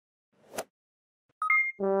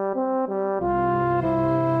You're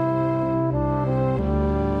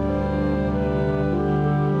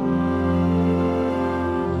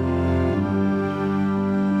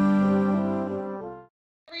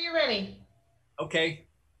ready. Okay.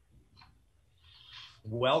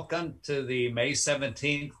 Welcome to the May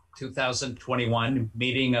 17th, 2021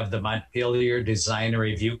 meeting of the Montpelier Design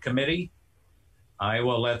Review Committee. I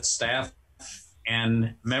will let staff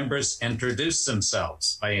and members introduce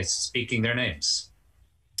themselves by speaking their names.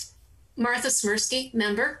 Martha Smirsky,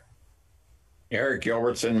 member. Eric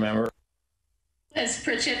Gilbertson, member. Liz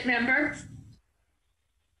Pritchett, member.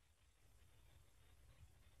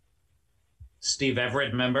 Steve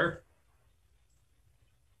Everett, member.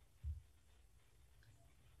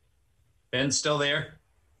 Ben still there?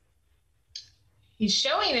 He's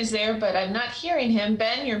showing is there, but I'm not hearing him.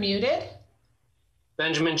 Ben, you're muted.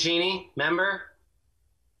 Benjamin Cheney, member.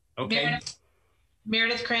 Okay.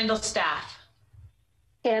 Meredith Crandall, staff.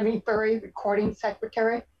 Tammy Furry, recording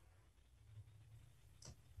secretary.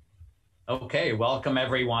 Okay, welcome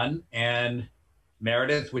everyone. And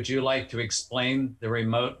Meredith, would you like to explain the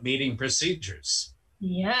remote meeting procedures?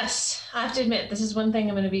 Yes, I have to admit, this is one thing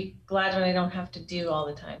I'm going to be glad when I don't have to do all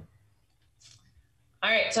the time.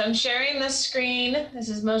 All right, so I'm sharing this screen. This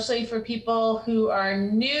is mostly for people who are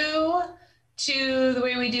new to the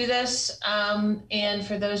way we do this, and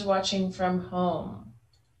for those watching from home.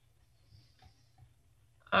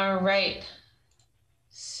 All right.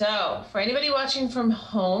 So for anybody watching from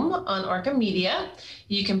home on Orca Media,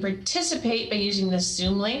 you can participate by using this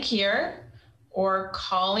Zoom link here or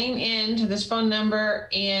calling in to this phone number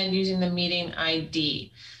and using the meeting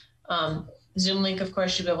ID. Zoom link, of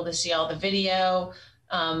course, you'll be able to see all the video,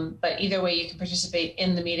 but either way you can participate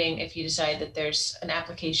in the meeting if you decide that there's an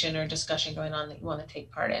application or discussion going on that you want to take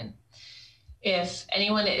part in. If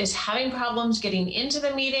anyone is having problems getting into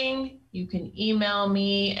the meeting, you can email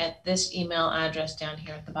me at this email address down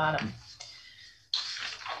here at the bottom.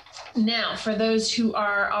 Now, for those who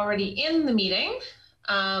are already in the meeting,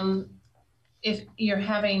 if you're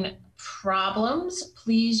having problems,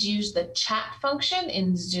 please use the chat function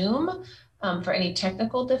in Zoom for any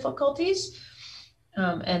technical difficulties.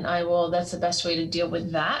 And that's the best way to deal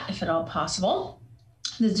with that, if at all possible.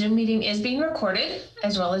 The Zoom meeting is being recorded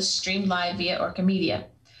as well as streamed live via Orca Media.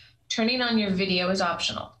 Turning on your video is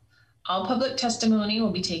optional. All public testimony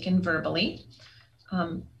will be taken verbally.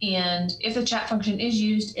 And if the chat function is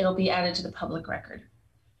used, it'll be added to the public record.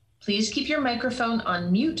 Please keep your microphone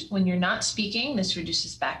on mute when you're not speaking. This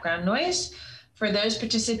reduces background noise. For those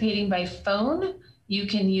participating by phone, you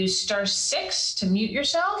can use *6 to mute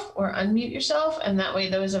yourself or unmute yourself. And that way,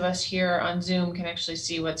 those of us here on Zoom can actually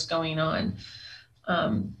see what's going on.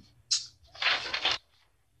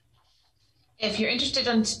 If you're interested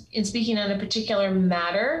in speaking on a particular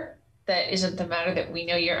matter that isn't the matter that we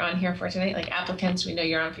know you're on here for tonight, like applicants, we know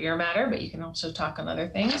you're on for your matter, but you can also talk on other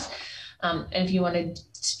things. And if you want to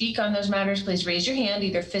speak on those matters, please raise your hand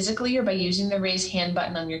either physically or by using the raise hand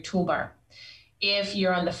button on your toolbar. If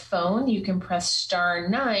you're on the phone, you can press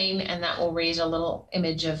 *9 and that will raise a little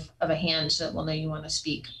image of a hand so that we'll know you want to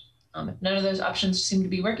speak. If none of those options seem to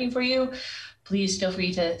be working for you, please feel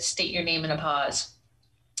free to state your name in a pause.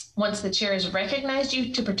 Once the chair has recognized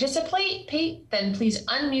you to participate, then please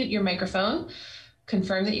unmute your microphone,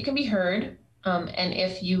 confirm that you can be heard, and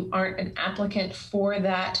if you aren't an applicant for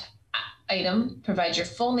that item, provide your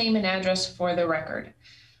full name and address for the record.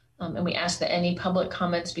 And we ask that any public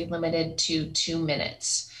comments be limited to 2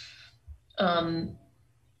 minutes. And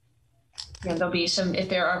there'll be some, if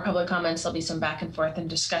there are public comments, there'll be some back and forth and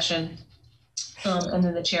discussion. And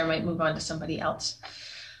then the chair might move on to somebody else.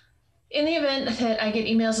 In the event that I get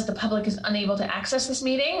emails that the public is unable to access this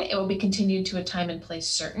meeting, it will be continued to a time and place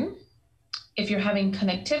certain. If you're having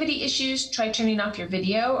connectivity issues, try turning off your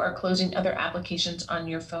video or closing other applications on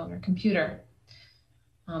your phone or computer.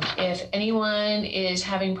 If anyone is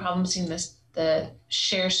having problems seeing the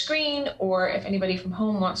share screen, or if anybody from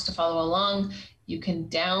home wants to follow along, you can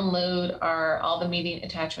download all the meeting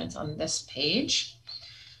attachments on this page.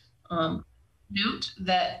 Note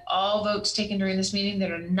that all votes taken during this meeting that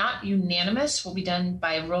are not unanimous will be done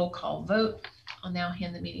by roll call vote. I'll now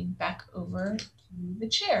hand the meeting back over to the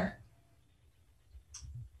chair.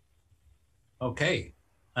 Okay,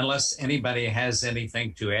 unless anybody has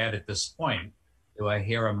anything to add at this point, do I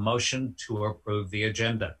hear a motion to approve the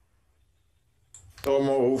agenda? So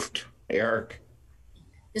moved. Eric.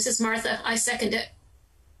 This is Martha. I second it.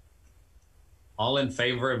 All in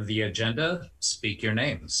favor of the agenda, speak your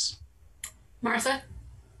names. Martha.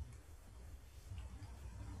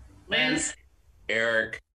 Liz.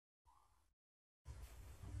 Eric.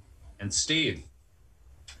 And Steve.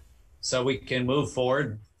 So we can move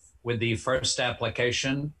forward with the first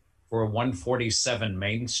application for 147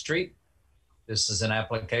 Main Street. This is an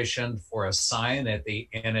application for a sign at the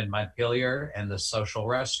Inn in Montpelier and the social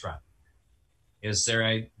restaurant. Is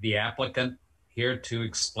there the applicant here to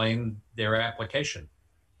explain their application?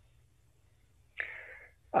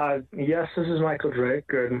 Yes, this is Michael Drake.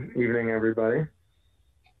 Good evening, everybody.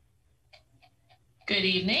 Good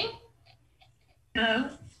evening.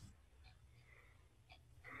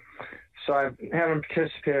 So I haven't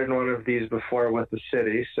participated in one of these before with the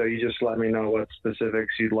city, so you just let me know what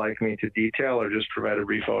specifics you'd like me to detail or just provide a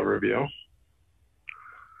brief overview.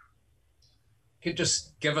 Could you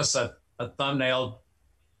just give us a thumbnail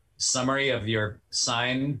summary of your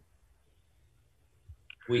sign?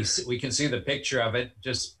 We can see the picture of it.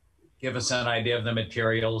 Just give us an idea of the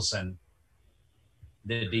materials and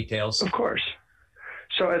the details. Of course.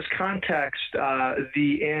 So as context,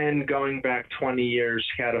 the inn going back 20 years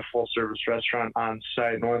had a full service restaurant on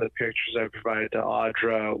site. And one of the pictures I provided to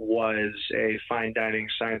Audra was a fine dining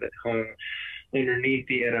sign that hung underneath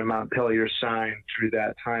the Inn of Montpelier sign through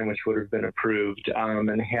that time, which would have been approved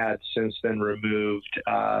and had since been removed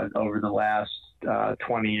over the last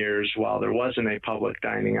 20 years while there wasn't a public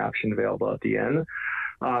dining option available at the inn.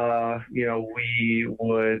 We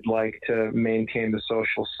would like to maintain the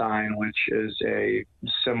social sign, which is a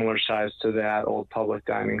similar size to that old public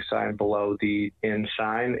dining sign below the inn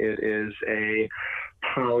sign. It is a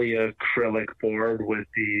polyacrylic board with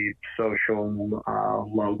the social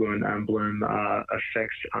logo and emblem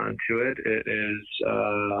affixed onto it. It is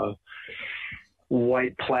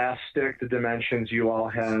white plastic, the dimensions you all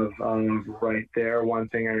have right there. One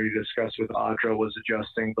thing I already discussed with Audra was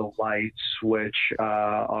adjusting the lights, which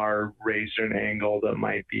are raised at an angle that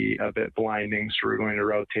might be a bit blinding. So we're going to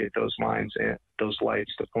rotate those lines and those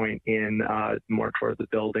lights to point in more toward the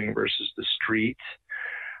building versus the street.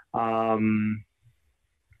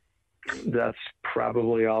 That's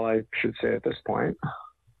probably all I should say at this point.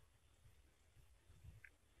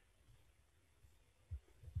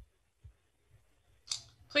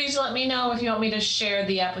 Please let me know if you want me to share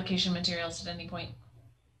the application materials at any point.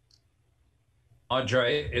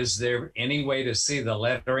 Audra, is there any way to see the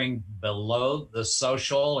lettering below the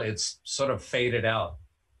social? It's sort of faded out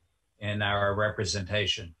in our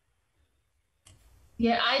representation.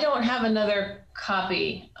 Yeah, I don't have another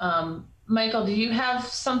copy. Michael, do you have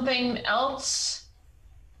something else?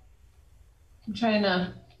 I'm trying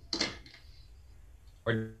to.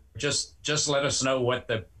 Or just let us know what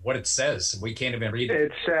it says. We can't even read it.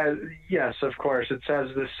 It says, yes, of course. It says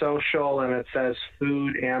the social and it says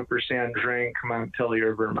food ampersand drink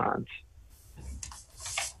Montpelier, Vermont.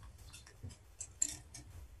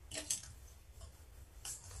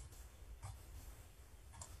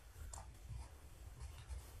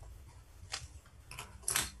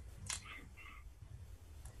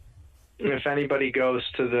 If anybody goes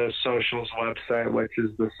to the socials website, which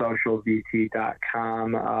is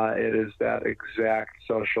thesocialvt.com, it is that exact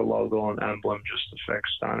social logo and emblem just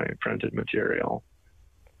affixed on a printed material.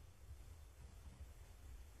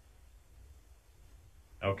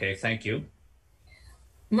 Okay, thank you.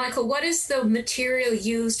 Michael, what is the material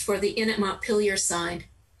used for the Inn at Montpelier sign?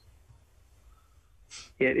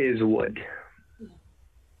 It is wood.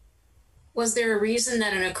 Was there a reason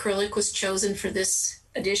that an acrylic was chosen for this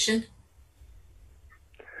edition?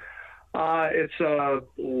 It's a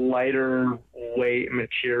lighter weight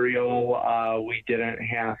material. We didn't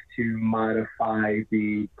have to modify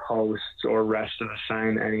the posts or rest of the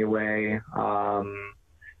sign anyway.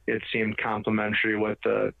 It seemed complementary with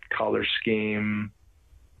the color scheme.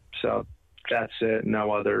 So that's it,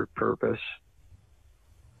 no other purpose.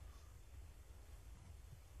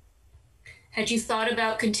 Had you thought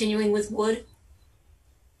about continuing with wood?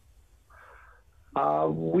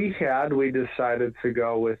 We decided to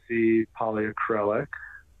go with the polyacrylic.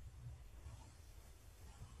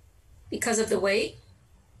 Because of the weight?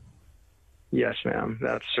 Yes, ma'am.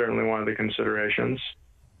 That's certainly one of the considerations.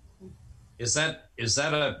 Is that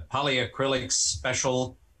a polyacrylic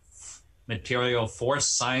special material for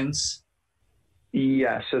signs?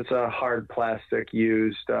 Yes, it's a hard plastic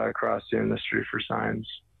used across the industry for signs.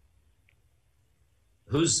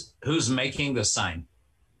 Who's making the sign?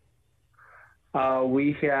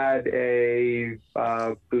 We had a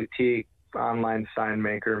boutique online sign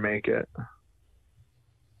maker make it.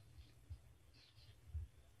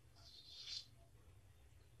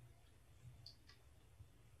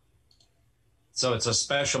 So it's a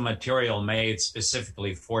special material made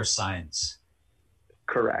specifically for signs.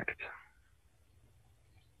 Correct.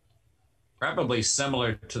 Probably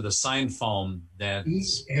similar to the sign foam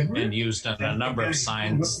that's been used on a number of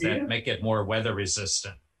signs that make it more weather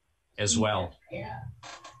resistant. as well.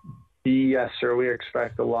 Yes, sir. We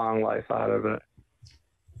expect a long life out of it.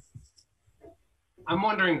 I'm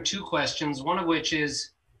wondering two questions, one of which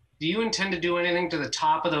is, do you intend to do anything to the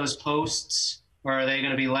top of those posts, or are they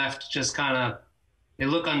going to be left just kind of, they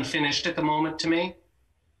look unfinished at the moment to me?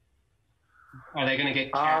 Are they going to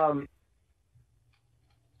get capped?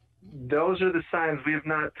 Those are the signs. We have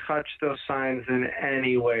not touched those signs in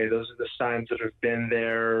any way. Those are the signs that have been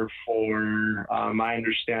there for, my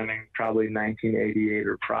understanding, probably 1988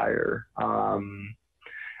 or prior.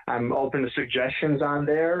 I'm open to suggestions on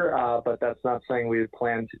there, but that's not something we had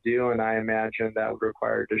planned to do, and I imagine that would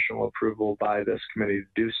require additional approval by this committee to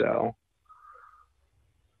do so.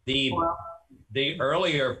 The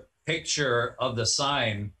earlier picture of the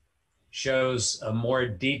sign shows a more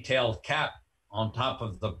detailed cap on top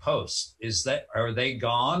of the post. Are they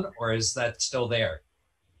gone, or is that still there?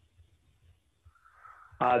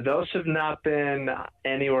 Those have not been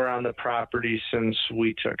anywhere on the property since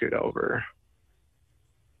we took it over.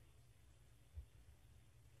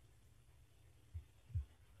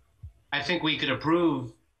 I think we could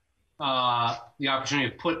approve the opportunity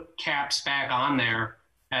to put caps back on there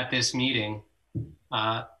at this meeting.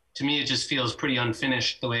 To me, it just feels pretty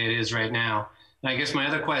unfinished the way it is right now. And I guess my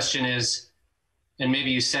other question is, and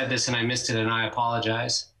maybe you said this and I missed it and I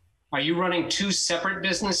apologize, are you running two separate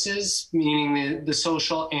businesses, meaning the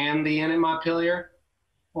social and the Inn at Montpelier?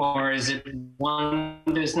 Or is it one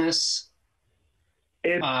business?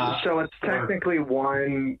 So it's technically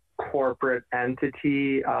one corporate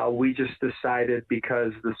entity. We just decided,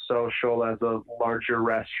 because the social, as a larger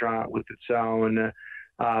restaurant with its own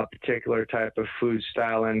particular type of food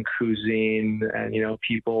style and cuisine, and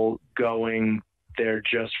people going there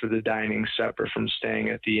just for the dining separate from staying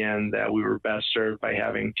at the inn, that we were best served by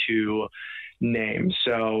having two names.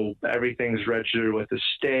 So everything's registered with the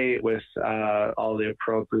state, with all the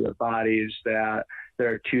appropriate bodies, that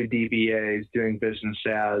there are two DBAs doing business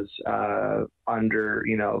as under,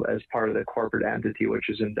 as part of the corporate entity, which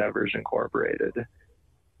is Endeavors Incorporated.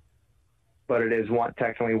 But it is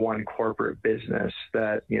technically one corporate business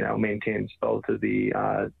that, maintains both of the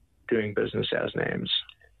doing business as names.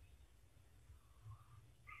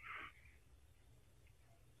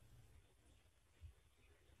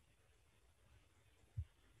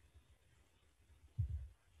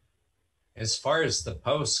 As far as the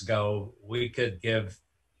posts go, we could give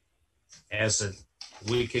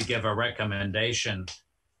a recommendation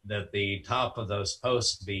that the top of those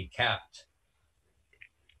posts be capped.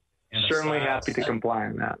 Certainly happy to comply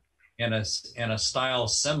on that. In a style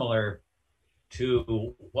similar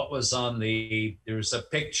to what was on there's a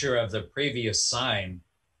picture of the previous sign,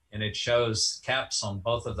 and it shows caps on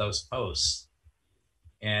both of those posts.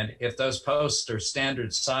 And if those posts are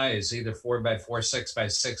standard size, either 4x4,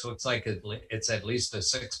 6x6, looks like it's at least a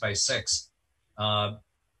 6x6,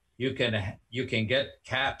 you can get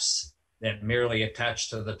caps that merely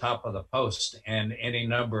attach to the top of the post and any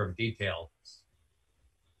number of details.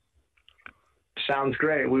 Sounds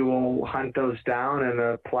great. We will hunt those down and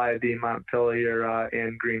apply the Montpelier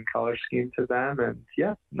and green color scheme to them. And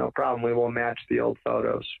yeah, no problem. We will match the old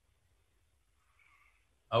photos.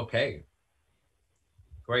 Okay.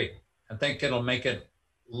 Great. I think it'll make it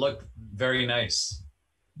look very nice.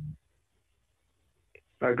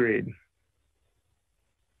 Agreed.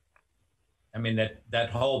 I mean, that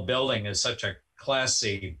whole building is such a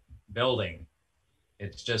classy building.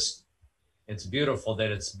 It's beautiful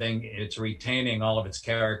that it's retaining all of its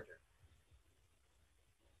character.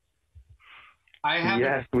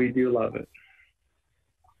 Yes, we do love it.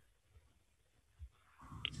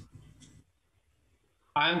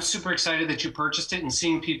 I'm super excited that you purchased it, and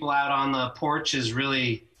seeing people out on the porch is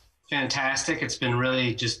really fantastic. It's been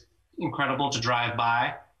really just incredible to drive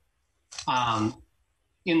by.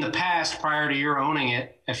 In the past, prior to your owning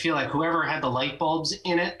it, I feel like whoever had the light bulbs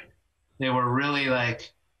in it, they were really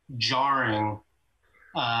like jarring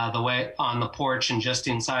the way on the porch and just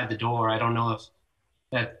inside the door. I don't know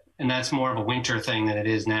if and that's more of a winter thing than it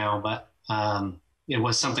is now, but it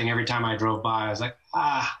was something every time I drove by, I was like,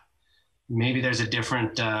 maybe there's a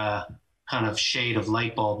different kind of shade of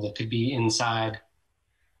light bulb that could be inside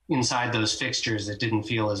those fixtures that didn't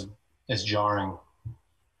feel as jarring.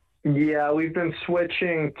 Yeah, we've been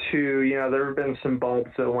switching to, there have been some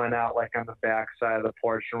bulbs that went out like on the back side of the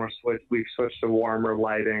porch, and we've switched to warmer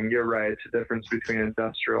lighting. You're right. It's a difference between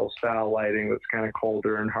industrial style lighting that's kind of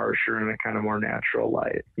colder and harsher and a kind of more natural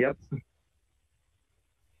light. Yep.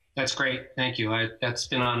 That's great. Thank you. That's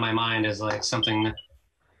been on my mind as like something that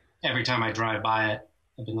every time I drive by it,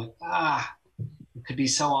 I've been like, it could be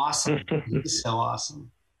so awesome. It could be so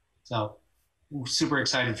awesome. So super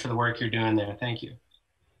excited for the work you're doing there. Thank you.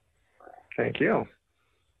 Thank you.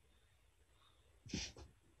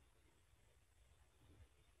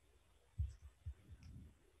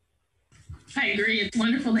 I agree. It's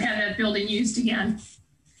wonderful to have that building used again.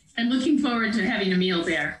 I'm looking forward to having a meal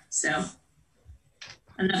there. So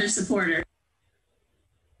another supporter.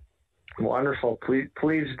 Wonderful.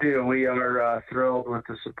 Please do. We are thrilled with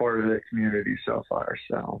the support of the community so far.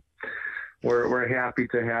 So we're happy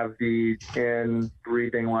to have the inn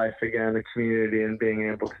breathing life again, the community, and being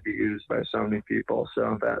able to be used by so many people.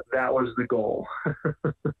 So that was the goal.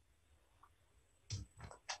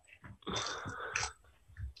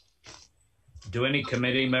 Do any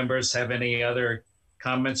committee members have any other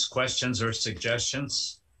comments, questions, or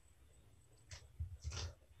suggestions?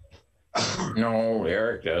 No,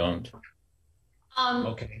 Eric doesn't.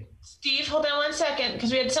 Okay. Steve, hold on one second,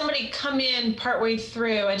 because we had somebody come in partway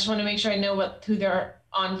through. I just want to make sure I know who they're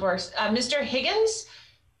on for. Mr. Higgins,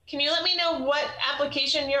 can you let me know what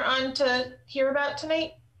application you're on to hear about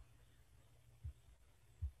tonight?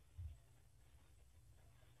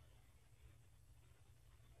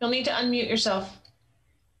 You'll need to unmute yourself.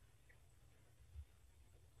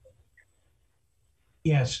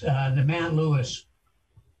 Yes, the Matt Lewis.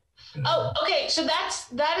 Oh, okay. So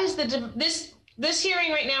that is this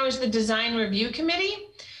hearing right now is the design review committee.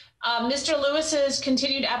 Mr. Lewis's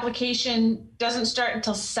continued application doesn't start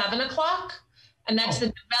until 7 o'clock, and that's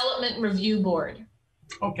the development review board.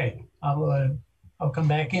 Okay, I'll come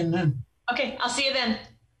back in then. Okay, I'll see you then.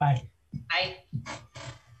 Bye. Bye.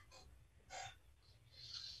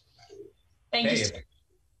 Thank you. If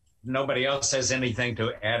nobody else has anything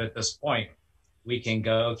to add at this point, we can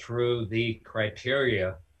go through the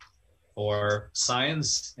criteria for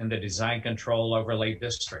signs in the design control overlay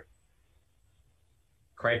district.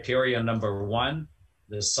 Criteria number 1,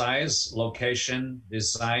 the size, location,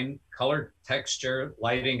 design, color, texture,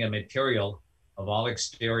 lighting, and material of all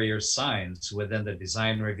exterior signs within the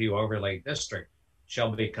design review overlay district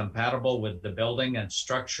shall be compatible with the building and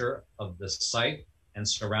structure of the site and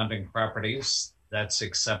surrounding properties. That's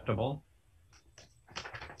acceptable.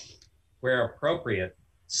 Where appropriate,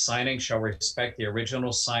 signing shall respect the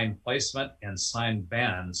original sign placement and sign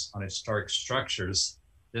bands on historic structures.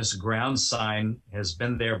 This ground sign has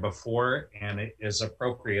been there before and it is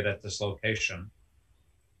appropriate at this location.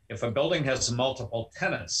 If a building has multiple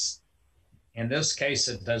tenants, in this case,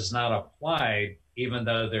 it does not apply, even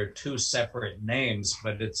though they're 2 separate names,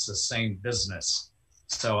 but it's the same business.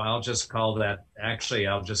 So I'll just call that, actually,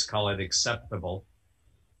 I'll just call it acceptable.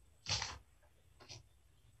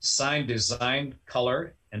 Sign design,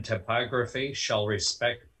 color, and typography shall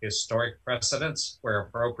respect historic precedents where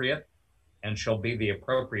appropriate and shall be the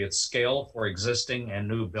appropriate scale for existing and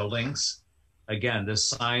new buildings. Again, this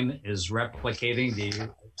sign is replicating the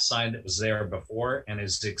sign that was there before and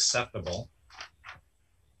is acceptable.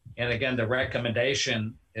 And again, the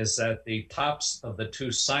recommendation is that the tops of the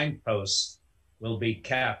 2 signposts will be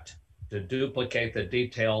capped to duplicate the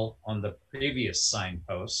detail on the previous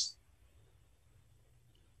signpost.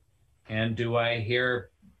 And do I hear,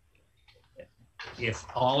 if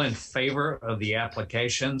all in favor of the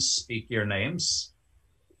application, speak your names?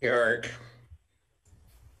 Eric.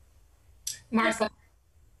 Martha.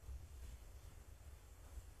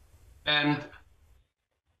 Ben.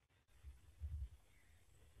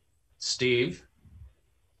 Steve?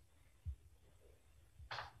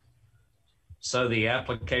 So the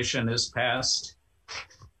application is passed.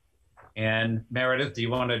 And Meredith, do you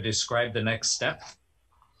want to describe the next step?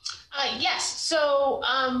 Yes. So,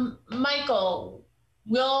 Michael,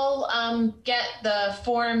 we'll get the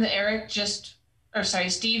form that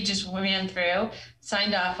Steve just ran through,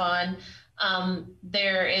 signed off on.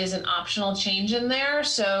 There is an optional change in there.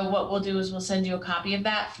 So what we'll do is we'll send you a copy of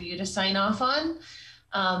that for you to sign off on,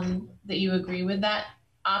 that you agree with that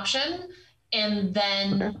option. And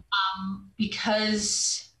then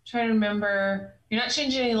because, I'm trying to remember, you're not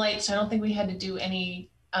changing any lights, so I don't think we had to do any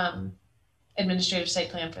administrative site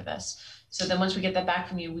plan for this. So then once we get that back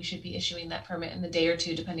from you, we should be issuing that permit in a day or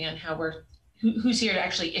 2, depending on how who's here to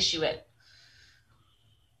actually issue it.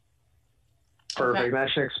 Perfect. Okay. I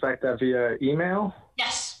should expect that via email?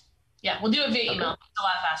 Yes. Yeah, we'll do it via email. It's a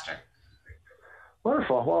lot faster.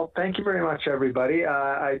 Wonderful. Well, thank you very much, everybody.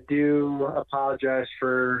 I do apologize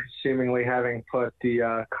for seemingly having put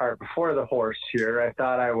the cart before the horse here. I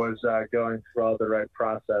thought I was going through all the right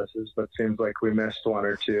processes, but seems like we missed 1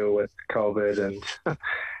 or 2 with COVID and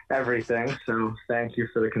everything. So thank you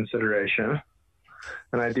for the consideration.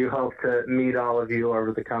 And I do hope to meet all of you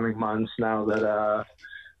over the coming months now that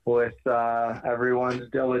with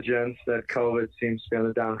everyone's diligence that COVID seems to be on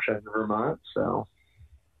the downtrend in Vermont. So.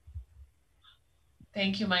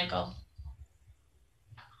 Thank you, Michael.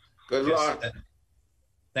 Good luck.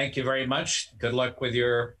 Thank you very much. Good luck with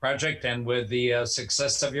your project and with the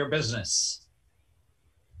success of your business.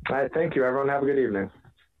 All right, thank you, everyone. Have a good evening.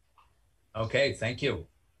 Okay, thank you.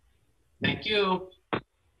 Thank you.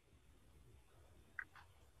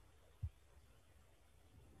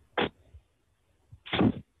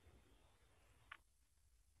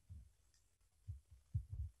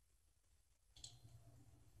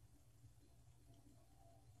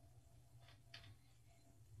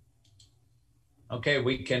 Okay,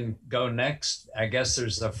 we can go next. I guess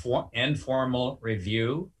there's a informal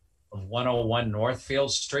review of 101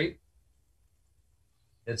 Northfield Street.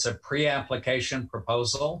 It's a pre-application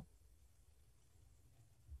proposal.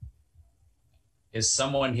 Is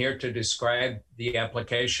someone here to describe the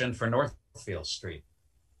application for Northfield Street?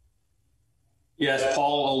 Yes,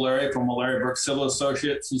 Paul O'Leary from O'Leary Burke Civil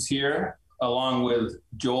Associates is here, along with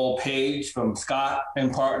Joel Page from Scott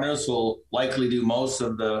and Partners, who will likely do most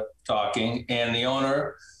of the talking, and the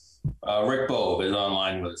owner, Rick Bove, is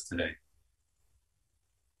online with us today.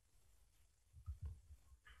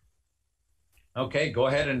 Okay, go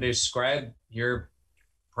ahead and describe your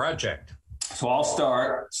project. So I'll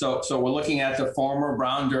start. So we're looking at the former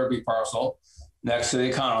Brown Derby parcel next to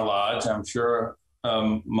the Econo Lodge. I'm sure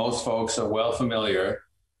most folks are well familiar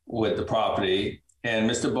with the property. And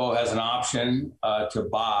Mr. Bowe has an option to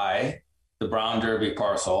buy the Brown Derby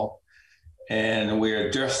parcel. And we're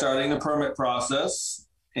just starting the permit process.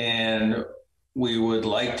 And we would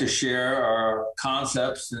like to share our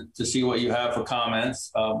concepts to see what you have for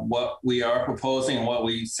comments. What we are proposing and what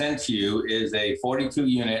we sent to you is a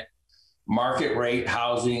 42-unit market rate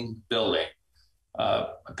housing building.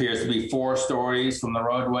 Appears to be 4 stories from the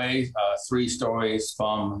roadway, 3 stories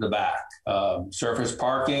from the back. Surface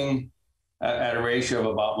parking at a ratio of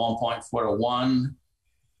about 1.4 to 1,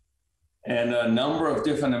 and a number of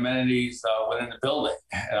different amenities within the building.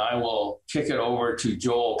 And I will kick it over to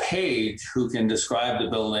Joel Page, who can describe the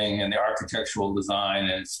building and the architectural design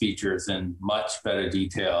and its features in much better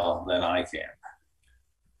detail than I can.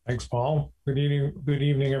 Thanks, Paul. Good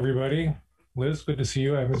evening, everybody. Liz, good to see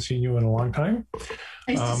you. I haven't seen you in a long time.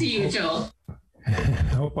 Nice to see you, Joel.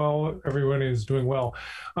 Hope everyone is doing well.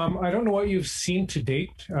 I don't know what you've seen to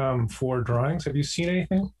date for drawings. Have you seen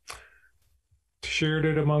anything? Shared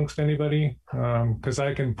it amongst anybody? Because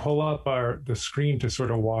I can pull up the screen to sort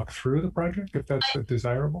of walk through the project if that's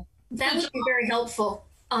desirable. That would be very helpful.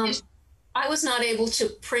 I was not able to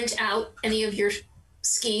print out any of your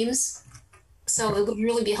schemes, so it would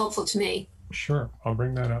really be helpful to me. Sure, I'll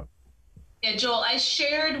bring that up. Yeah, Joel, I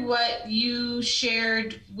shared what you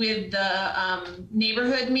shared with the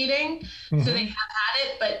neighborhood meeting. Mm-hmm. So they have had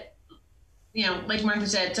it, but you know, like Martha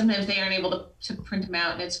said, sometimes they aren't able to print them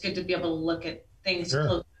out, and it's good to be able to look at things sure.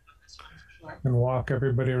 close. Sure. And walk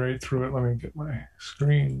everybody right through it. Let me get my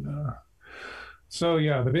screen. So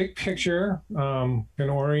yeah, the big picture can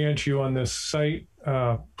orient you on this site,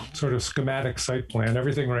 sort of schematic site plan.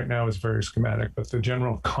 Everything right now is very schematic, but the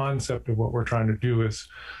general concept of what we're trying to do is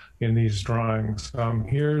in these drawings.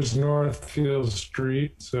 Here's Northfield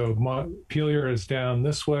Street. So Montpelier is down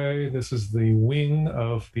this way. This is the wing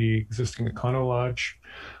of the existing Econo Lodge.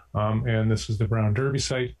 And this is the Brown Derby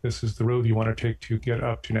site. This is the road you want to take to get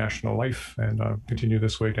up to National Life and continue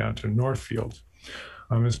this way down to Northfield.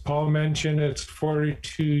 As Paul mentioned, it's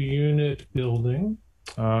 42-unit building.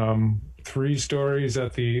 3 stories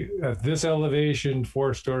at this elevation,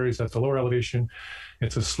 4 stories at the lower elevation.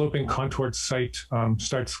 It's a sloping contoured site,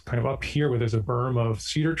 starts kind of up here where there's a berm of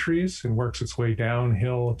cedar trees and works its way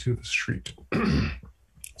downhill to the street.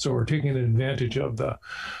 So we're taking advantage of the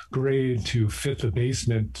grade to fit the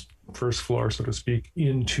basement, first floor, so to speak,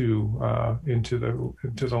 into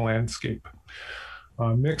the landscape.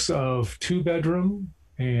 A mix of 2-bedroom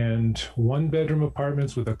and 1-bedroom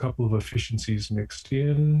apartments with a couple of efficiencies mixed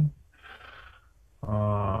in.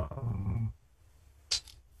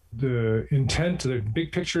 The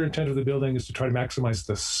big picture intent of the building is to try to maximize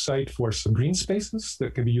the site for some green spaces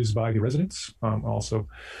that can be used by the residents. Also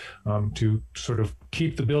to sort of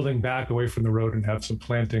keep the building back away from the road and have some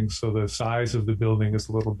plantings so the size of the building is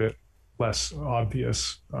a little bit less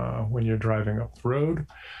obvious when you're driving up the road.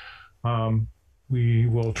 We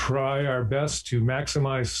will try our best to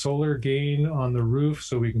maximize solar gain on the roof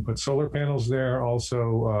so we can put solar panels there.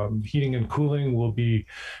 Also, heating and cooling will be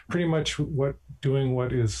pretty much what the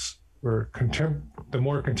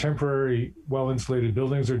more contemporary, well-insulated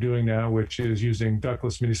buildings are doing now, which is using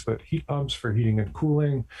ductless mini-split heat pumps for heating and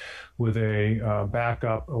cooling with a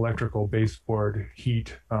backup electrical baseboard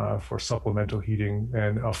heat for supplemental heating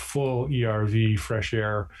and a full ERV fresh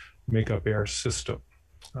air makeup air system.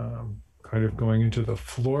 Kind of going into the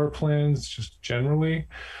floor plans just generally.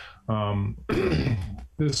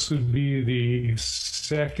 This would be the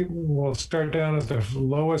second. We'll start down at the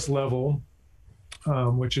lowest level,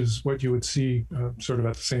 which is what you would see sort of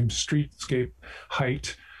at the same streetscape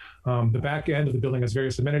height. The back end of the building has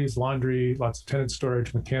various amenities, laundry, lots of tenant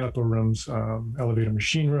storage, mechanical rooms, elevator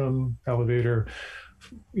machine room, elevator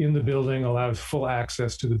in the building allows full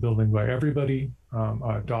access to the building by everybody,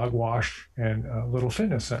 a dog wash, and a little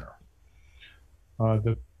fitness center. Up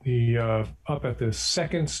at the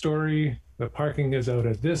second story, the parking is out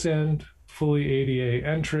at this end, fully ADA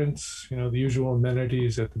entrance, the usual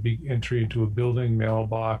amenities at the big entry into a building,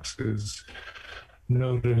 mailboxes,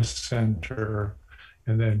 notice center,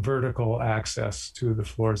 and then vertical access to the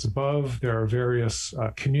floors above. There are various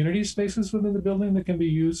community spaces within the building that can be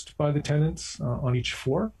used by the tenants on each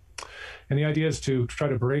floor. And the idea is to try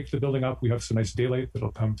to break the building up. We have some nice daylight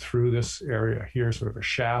that'll come through this area here, sort of a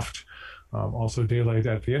shaft. Also daylight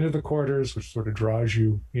at the end of the quarters, which sort of draws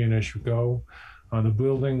you in as you go. The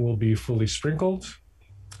building will be fully sprinkled.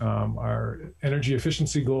 Our energy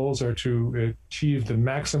efficiency goals are to achieve the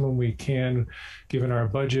maximum we can given our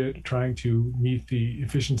budget, trying to meet the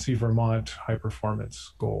Efficiency Vermont high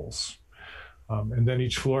performance goals. And then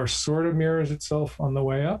each floor sort of mirrors itself on the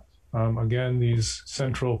way up. Again, these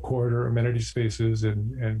central corridor amenity spaces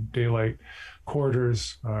and daylight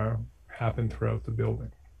quarters happen throughout the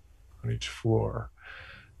building on each floor.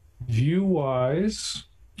 View-wise,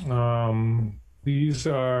 these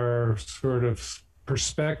are sort of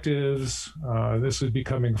perspectives. This would be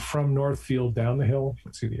coming from Northfield down the hill. You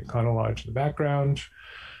can see the Econo Lodge in the background,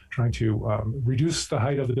 trying to reduce the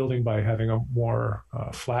height of the building by having a more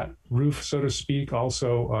flat roof, so to speak.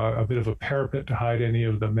 Also, a bit of a parapet to hide any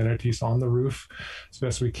of the amenities on the roof as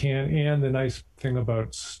best we can. And the nice thing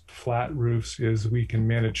about flat roofs is we can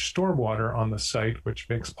manage stormwater on the site, which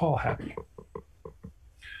makes Paul happy.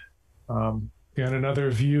 And another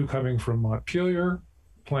view coming from Montpelier,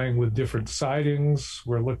 playing with different sidings.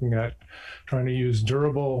 We're looking at trying to use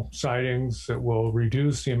durable sidings that will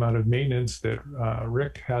reduce the amount of maintenance that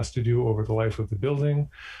Rick has to do over the life of the building,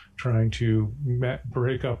 trying to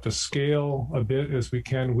break up the scale a bit as we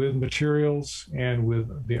can with materials and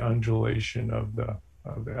with the undulation of the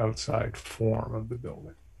outside form of the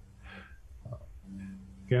building.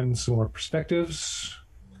 Again, some more perspectives,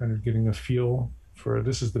 kind of getting a feel for,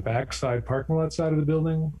 this is the backside parking lot side of the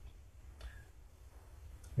building.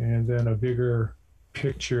 And then a bigger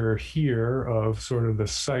picture here of sort of the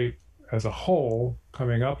site as a whole,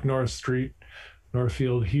 coming up North Street,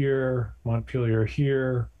 Northfield here, Montpelier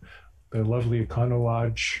here, the lovely Econo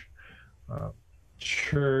Lodge,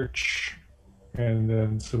 church, and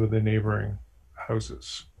then some of the neighboring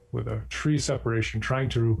houses with a tree separation, trying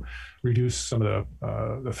to reduce some of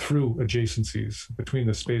the through adjacencies between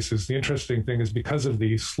the spaces. The interesting thing is, because of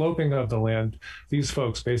the sloping of the land, these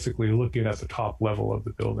folks basically looking at the top level of the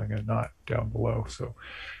building and not down below. So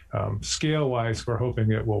scale-wise, we're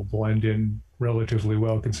hoping it will blend in relatively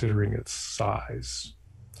well considering its size.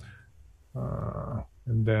 And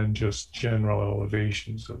then just general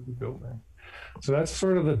elevations of the building. So that's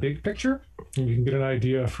sort of the big picture. And you can get an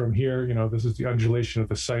idea from here, this is the undulation of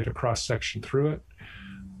the site, a cross section through it.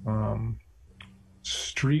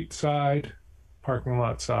 Street side, parking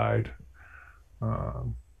lot side.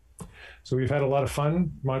 So we've had a lot of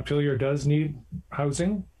fun. Montpelier does need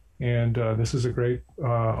housing, and this is a great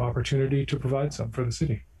opportunity to provide some for the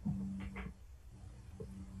city.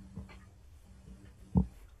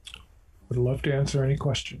 Would love to answer any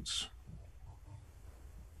questions.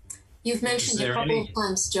 You've mentioned a couple of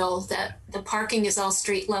times, Joel, that the parking is all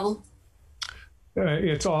street level.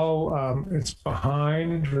 It's all, it's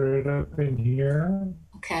behind, right up in here.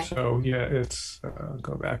 Okay. So yeah, it's,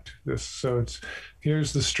 go back to this. So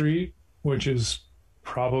here's the street, which is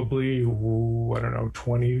probably, I don't know,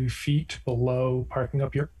 20 feet below parking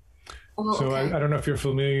up here. Oh, so okay. I don't know if you're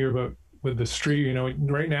familiar with the street,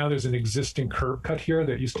 right now there's an existing curb cut here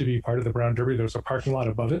that used to be part of the Brown Derby. There's a parking lot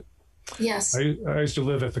above it. Yes. I used to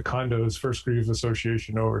live at the condos First Greaves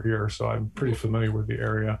Association over here, so I'm pretty familiar with the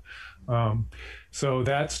area. So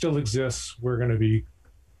that still exists. We're going to be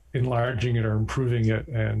enlarging it or improving it,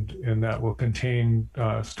 and that will contain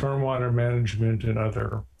stormwater management and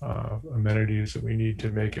other amenities that we need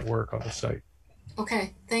to make it work on the site.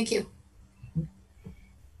 Okay, thank you.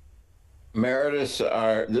 Meredith,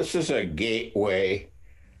 this is a gateway.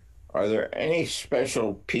 Are there any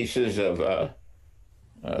special pieces of the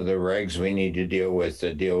regs we need to deal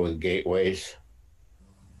with gateways?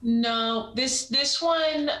 No, this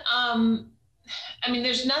one,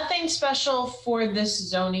 there's nothing special for this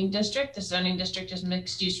zoning district. The zoning district is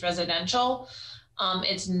mixed use residential.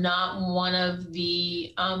 It's not one of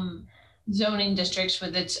the zoning districts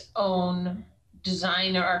with its own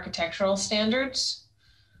design or architectural standards.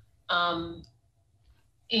 And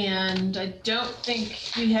I don't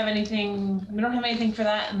think we don't have anything for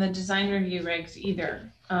that in the design review regs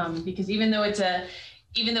either. Because even though it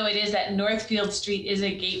is that Northfield Street is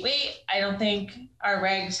a gateway, I don't think our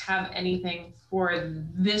regs have anything for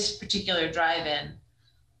this particular drive-in.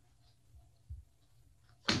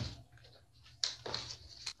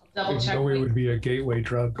 Double check. No, it would be a gateway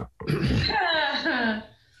drug.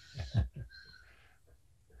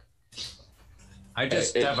 I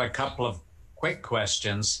just have a couple of quick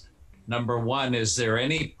questions. Number one, is there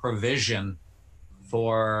any provision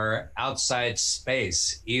for outside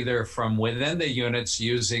space, either from within the units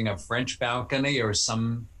using a French balcony or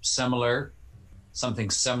something similar,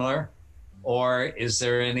 or are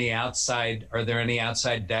there any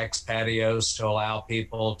outside decks, patios to allow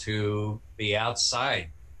people to be outside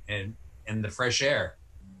in the fresh air?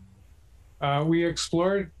 We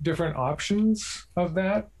explored different options of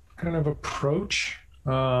that kind of approach,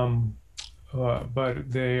 but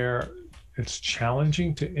it's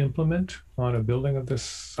challenging to implement on a building of this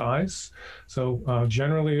size. So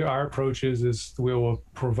generally our approach is we will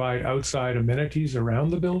provide outside amenities around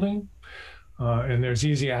the building, and there's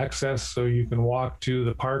easy access, so you can walk to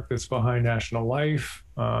the park that's behind National Life.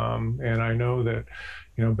 And I know that,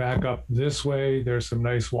 back up this way, there's some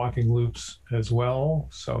nice walking loops as well.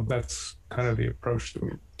 So that's kind of the approach that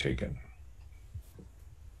we've taken.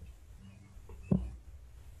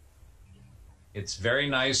 It's very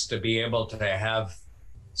nice to be able to have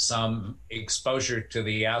some exposure to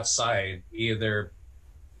the outside, either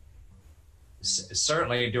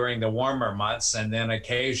certainly during the warmer months, and then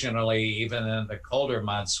occasionally even in the colder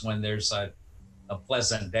months when there's a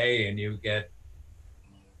pleasant day and you get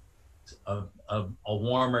a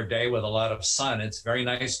warmer day with a lot of sun. It's very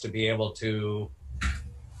nice to be able to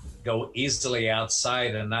go easily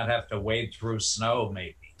outside and not have to wade through snow,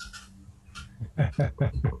 maybe.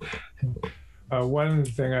 One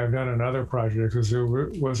thing I've done in other projects is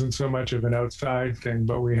it wasn't so much of an outside thing,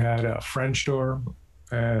 but we had a French door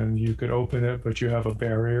and you could open it, but you have a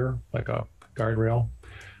barrier, like a guardrail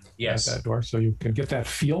at that door. So you can get that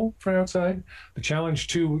feel from outside. The challenge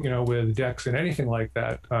too, with decks and anything like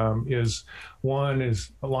that, is one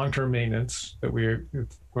is a long-term maintenance that we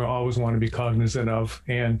always want to be cognizant of.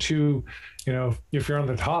 And two, if you're on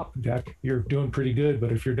the top deck, you're doing pretty good.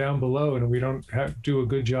 But if you're down below and we don't do a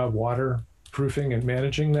good job waterproofing and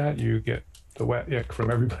managing that, you get the wet ick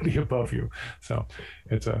from everybody above you. So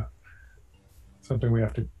it's something we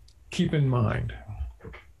have to keep in mind.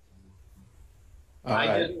 I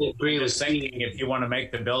definitely agree with thinking if you want to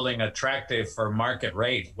make the building attractive for market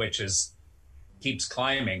rate, which keeps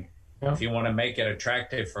climbing, if you want to make it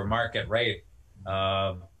attractive for market rate,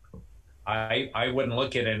 I wouldn't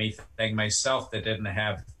look at anything myself that didn't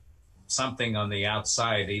have something on the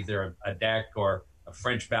outside, either a deck or a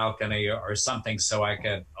French balcony or something, so I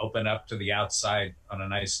could open up to the outside on a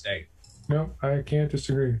nice day. No, I can't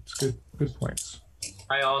disagree. It's good points.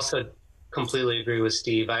 I also completely agree with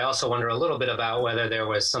Steve. I also wonder a little bit about whether there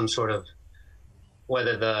was some sort of,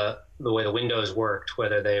 whether the way the windows worked,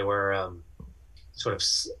 whether they were sort of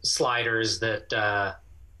sliders that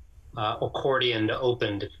accordion to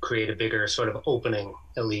open to create a bigger sort of opening,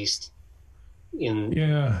 at least. Right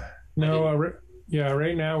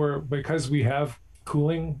now because we have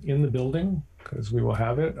cooling in the building, because we will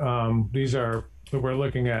have it. We're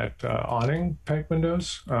looking at awning type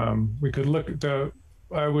windows. We could look at the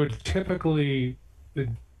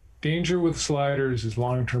danger with sliders is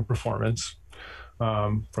long-term performance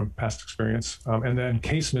from past experience. And then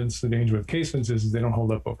casements, the danger with casements is they don't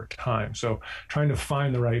hold up over time. So trying to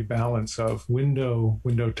find the right balance of window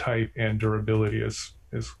type and durability is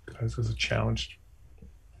a challenge.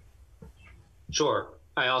 Sure.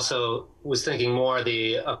 I also was thinking more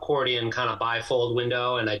the accordion kind of bifold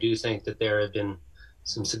window, and I do think that there have been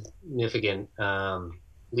some significant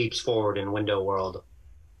leaps forward in window world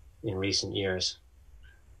in recent years.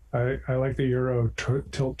 I like the Euro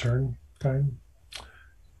tilt turn kind.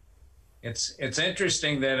 It's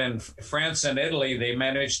interesting that in France and Italy they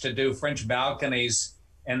managed to do French balconies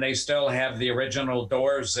and they still have the original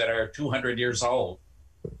doors that are 200 years old.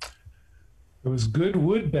 It was good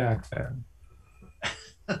wood back then.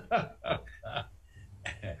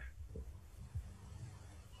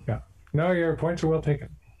 Yeah. No, your points are well taken.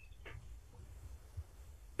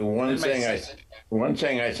 One thing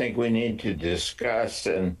I think we need to discuss,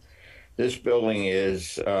 and this building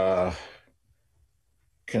is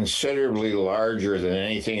considerably larger than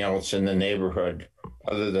anything else in the neighborhood,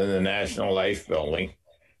 other than the National Life building,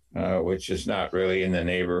 which is not really in the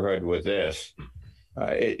neighborhood with this.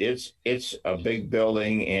 It's a big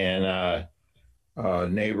building in a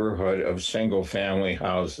neighborhood of single family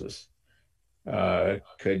houses.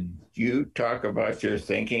 Could you talk about your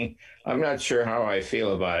thinking? I'm not sure how I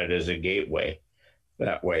feel about it as a gateway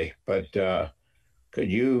that way, but could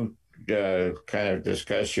you kind of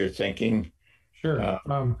discuss your thinking? Sure.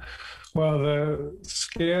 Well, the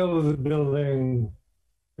scale of the building,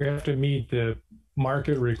 we have to meet the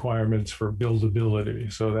market requirements for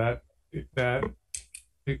buildability. So that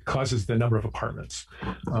it causes the number of apartments.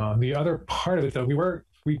 The other part of it, though,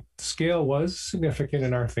 scale was significant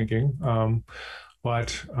in our thinking,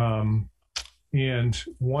 and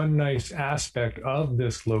one nice aspect of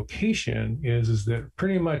this location is that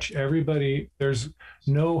pretty much there's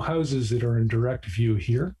no houses that are in direct view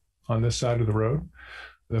here on this side of the road.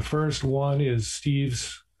 The first one is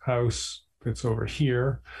Steve's house that's over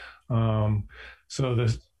here. So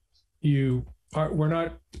we're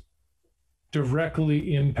not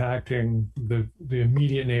directly impacting the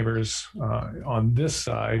immediate neighbors on this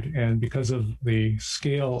side. And because of the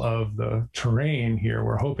scale of the terrain here,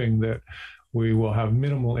 we're hoping that we will have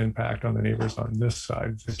minimal impact on the neighbors on this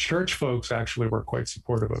side. The church folks actually were quite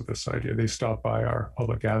supportive of this idea. They stopped by our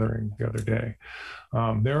public gathering the other day.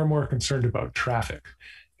 They were more concerned about traffic.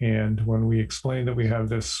 And when we explained that we have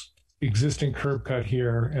this existing curb cut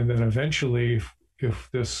here, and then eventually, if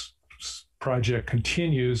this project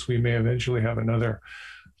continues, we may eventually have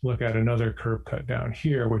look at another curb cut down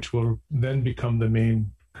here, which will then become the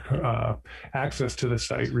main access to the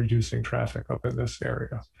site, reducing traffic up in this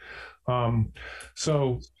area.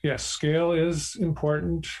 So yes, scale is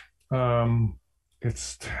important.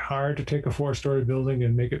 It's hard to take a 4-story building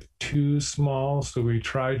and make it too small. So we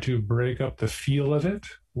tried to break up the feel of it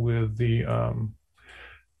with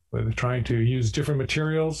trying to use different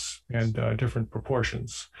materials and different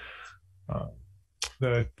proportions.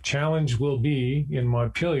 The challenge will be in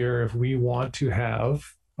Montpelier, if we want to have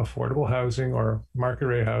affordable housing or market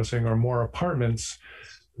rate housing or more apartments,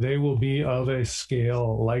 they will be of a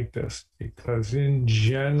scale like this, because in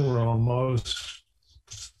general, most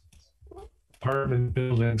apartment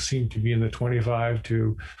buildings seem to be in the 25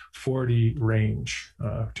 to 40 range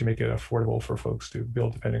to make it affordable for folks to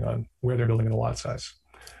build, depending on where they're building in a lot size.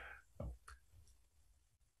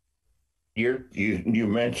 You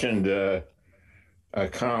mentioned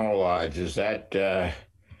Econo Lodge. Is that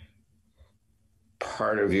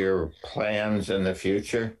part of your plans in the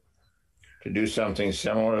future to do something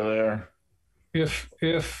similar there?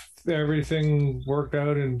 If everything worked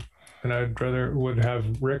out, and I'd would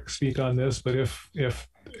have Rick speak on this, but if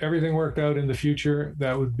everything worked out in the future,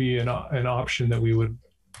 that would be an option that we would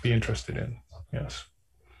be interested in. Yes.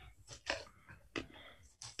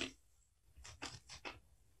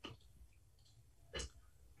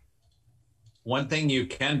 One thing you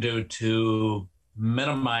can do to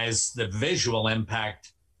minimize the visual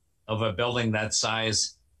impact of a building that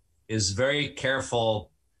size is very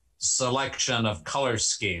careful selection of color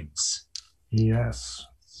schemes. Yes.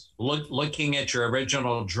 Looking at your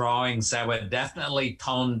original drawings, I would definitely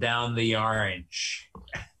tone down the orange.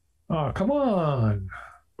 Oh, come on.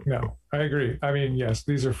 No, I agree. I mean, yes,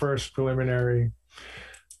 these are first preliminary.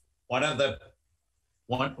 One of the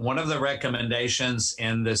recommendations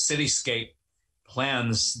in the cityscape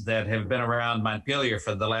plans that have been around Montpelier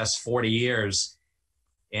for the last 40 years,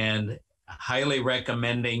 and highly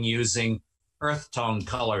recommending using earth tone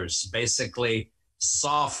colors, basically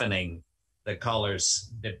softening the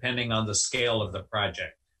colors depending on the scale of the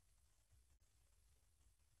project.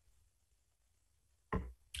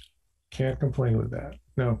 Can't complain with that.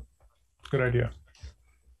 No, good idea.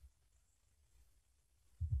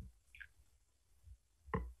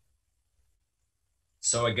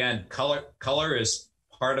 So again, color is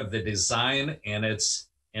part of the design, and it's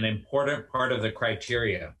an important part of the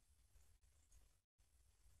criteria.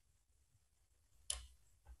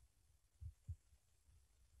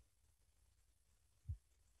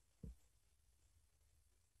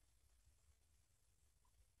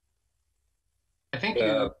 I think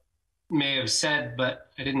you may have said,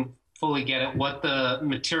 but I didn't fully get it, what the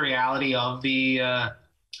materiality of the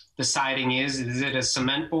siding is. Is it a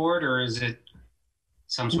cement board or is it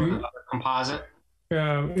some sort of other composite?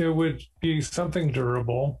 It would be something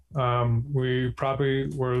durable. We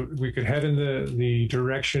could head in the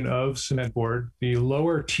direction of cement board. The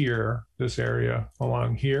lower tier, this area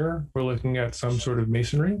along here, we're looking at some sort of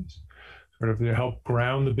masonry, sort of to help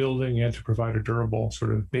ground the building and to provide a durable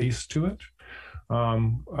sort of base to it.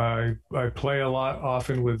 I play a lot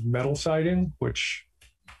often with metal siding, which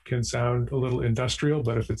can sound a little industrial,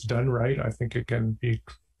 but if it's done right, I think it can be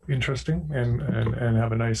interesting and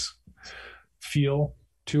have a nice feel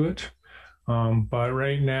to it. But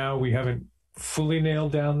right now we haven't fully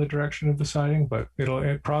nailed down the direction of the siding, but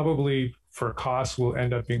it probably for cost will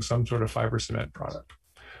end up being some sort of fiber cement product,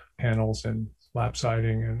 panels and lap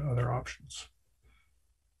siding and other options.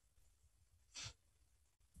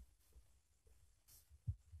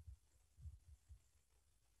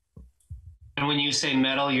 And when you say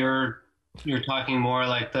metal, you're talking more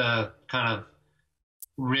like the kind of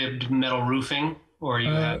ribbed metal roofing, or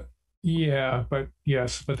you have? Yeah, but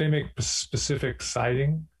they make specific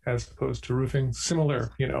siding as opposed to roofing.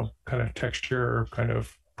 Similar, kind of texture, kind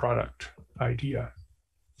of product idea.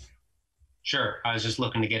 Sure, I was just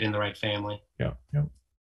looking to get in the right family. Yeah.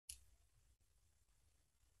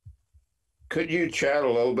 Could you chat a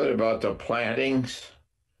little bit about the plantings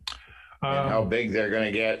and how big they're going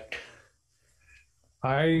to get?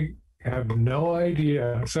 I have no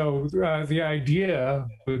idea. So the idea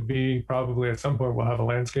would be probably at some point we'll have a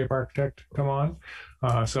landscape architect come on.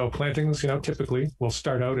 So plantings, typically will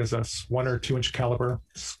start out as a 1 or 2 inch caliber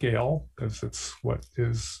scale because it's what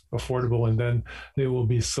is affordable, and then they will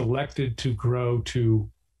be selected to grow to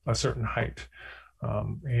a certain height.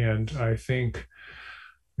 And I think,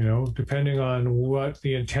 depending on what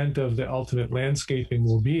the intent of the ultimate landscaping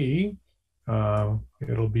will be,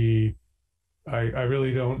 it'll be. I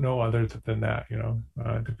really don't know other than that, it'll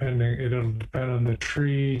depend on the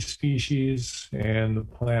tree species and the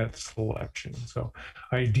plant selection. So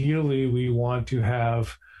ideally we want to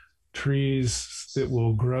have trees that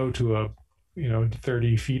will grow to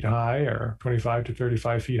 30 feet high or 25 to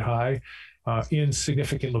 35 feet high in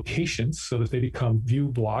significant locations so that they become view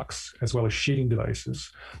blocks as well as shading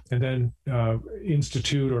devices, and then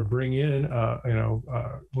institute or bring in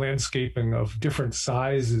landscaping of different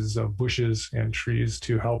sizes of bushes and trees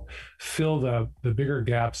to help fill the bigger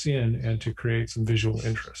gaps in and to create some visual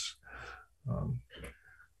interest.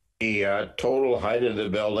 The total height of the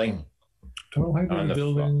building? Total height of the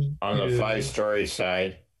building on the 5-story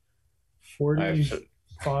side?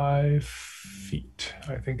 45 feet,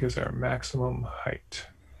 I think, is our maximum height.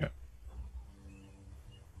 Yeah.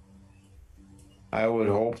 I would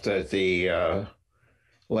hope that the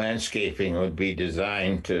landscaping would be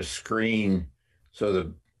designed to screen so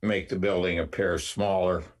that make the building appear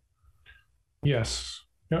smaller. Yes.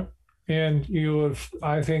 Yeah. And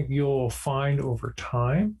I think you'll find over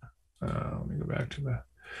time, let me go back to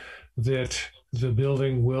that the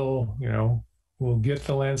building will get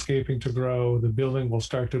the landscaping to grow, the building will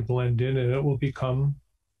start to blend in, and it will become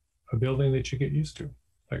a building that you get used to,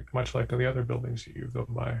 much like the other buildings that you go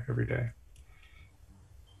by every day.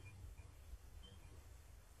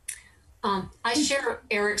 I share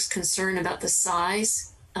Eric's concern about the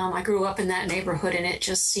size. I grew up in that neighborhood, and it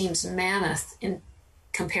just seems mammoth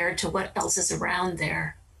compared to what else is around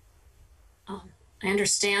there. I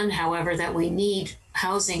understand, however, that we need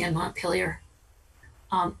housing in Montpelier.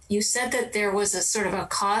 You said that there was a sort of a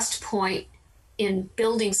cost point in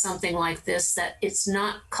building something like this, that it's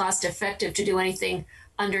not cost effective to do anything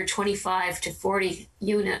under 25 to 40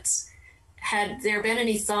 units. Had there been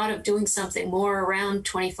any thought of doing something more around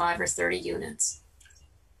 25 or 30 units?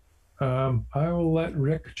 I will let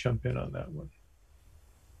Rick jump in on that one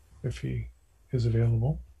if he is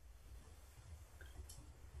available.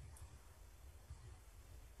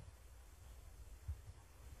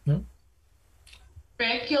 No.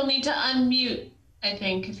 Rick, you'll need to unmute, I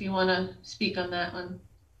think, if you want to speak on that one.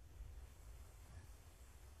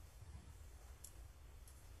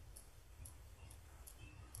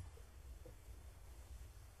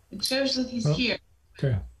 It shows that he's here.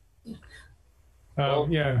 Okay.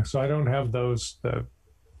 Yeah, so I don't have the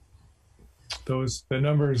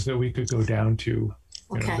numbers that we could go down to.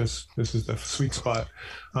 This is the sweet spot.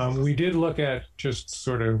 We did look at, just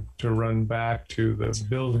sort of to run back to the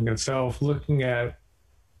building itself, looking at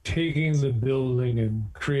taking the building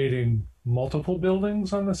and creating multiple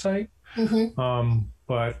buildings on the site. Mm-hmm.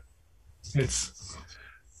 But it's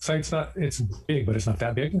big, but it's not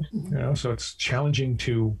that big, so it's challenging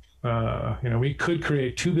to, we could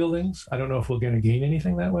create 2 buildings. I don't know if we're going to gain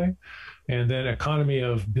anything that way. And then economy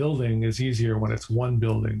of building is easier when it's 1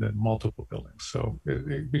 building than multiple buildings. So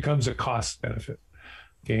it becomes a cost benefit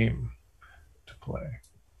game to play.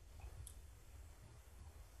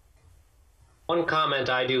 One comment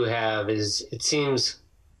I do have is it seems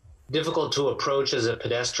difficult to approach as a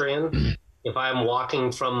pedestrian. If I'm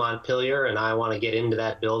walking from Montpelier and I want to get into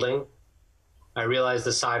that building, I realize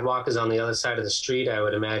the sidewalk is on the other side of the street. I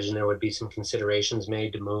would imagine there would be some considerations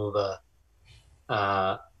made to move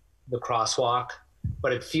the crosswalk,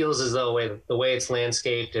 but it feels as though the way it's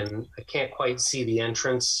landscaped, and I can't quite see the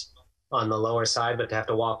entrance on the lower side, but to have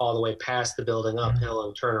to walk all the way past the building uphill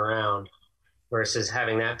and turn around versus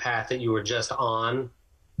having that path that you were just on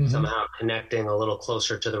somehow connecting a little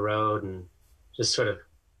closer to the road and just sort of.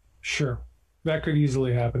 Sure. That could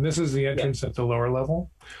easily happen. This is the entrance at the lower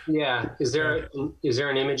level. Yeah. Is there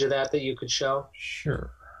an image of that you could show?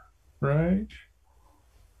 Sure. Right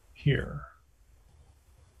here.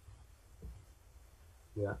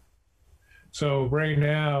 Yeah. So right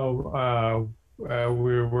now,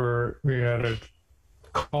 we had a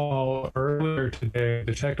call earlier today,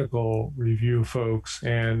 the technical review folks,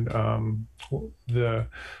 and the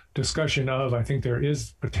discussion of, I think there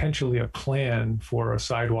is potentially a plan for a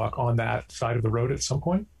sidewalk on that side of the road at some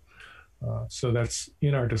point. So that's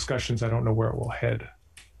in our discussions. I don't know where it will head.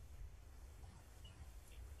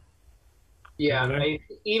 Yeah,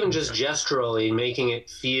 even just gesturally making it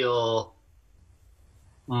feel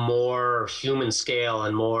more human scale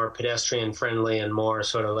and more pedestrian friendly and more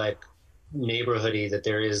sort of like neighborhoody, that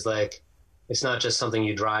there is like, it's not just something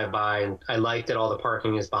you drive by. And I like that all the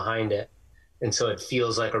parking is behind it. And so it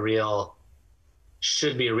feels like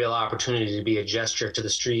should be a real opportunity to be a gesture to the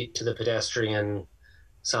street, to the pedestrian,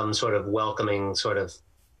 some sort of welcoming sort of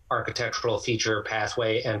architectural feature,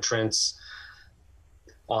 pathway, entrance,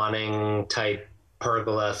 awning type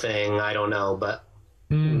pergola thing. I don't know, but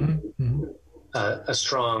a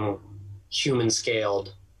strong human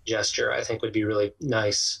scaled gesture, I think, would be really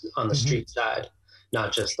nice on the street side,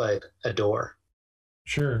 not just like a door.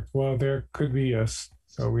 Sure. Well, there could be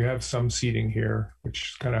so we have some seating here, which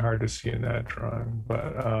is kind of hard to see in that drawing,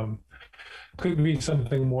 but could be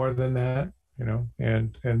something more than that,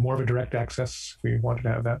 and more of a direct access. We wanted to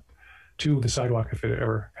have that to the sidewalk if it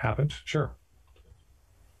ever happened. Sure.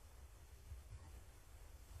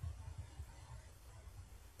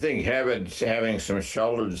 I think having some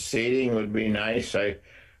sheltered seating would be nice. I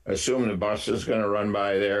assume the bus is going to run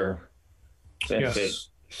by there since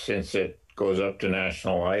it goes up to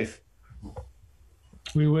National Life.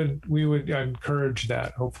 We would encourage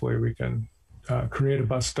that. Hopefully we can create a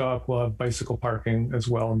bus stop. We'll have bicycle parking as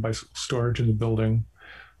well and bicycle storage in the building,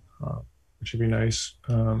 which would be nice.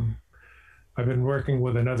 I've been working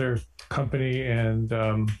with another company, and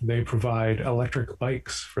they provide electric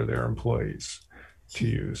bikes for their employees to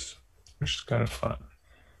use, which is kind of fun.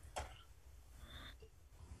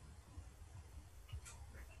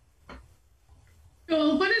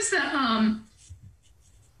 Well, what is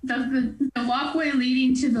the walkway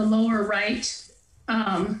leading to the lower right,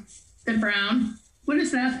 the brown? What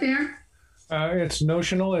is that there? It's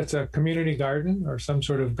notional. It's a community garden or some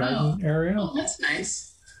sort of garden area. Oh, that's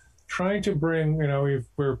nice. Trying to bring,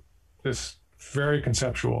 we're this very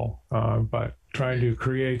conceptual, but trying to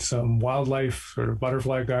create some wildlife, sort of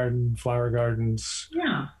butterfly garden, flower gardens,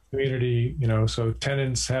 community, so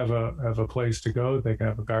tenants have a place to go. They can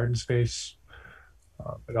have a garden space.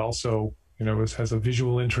 It also, has a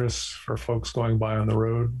visual interest for folks going by on the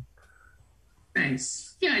road.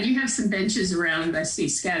 Nice. Yeah, and you have some benches around, I see,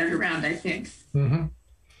 scattered around, I think.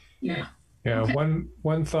 Yeah. Yeah, okay.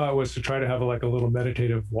 One thought was to try to have a little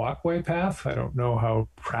meditative walkway path. I don't know how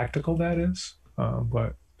practical that is,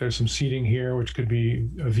 but there's some seating here, which could be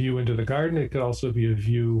a view into the garden. It could also be a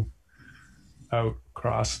view out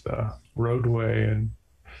across the roadway, and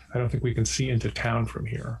I don't think we can see into town from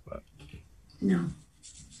here. But no.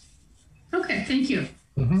 Okay, thank you.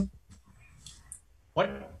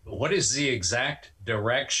 What is the exact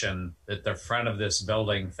direction that the front of this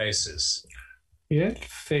building faces? It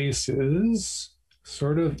faces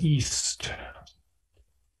sort of east.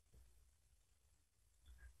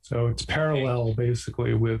 So it's parallel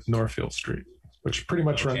basically with Northfield Street, which pretty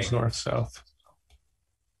much runs north-south.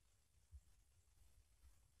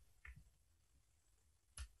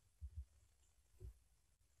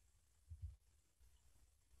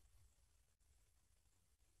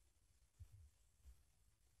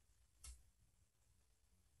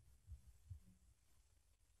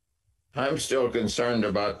 I'm still concerned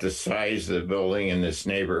about the size of the building in this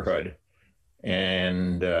neighborhood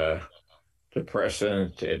and the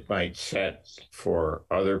precedent it might set for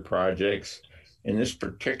other projects. In this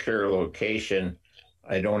particular location,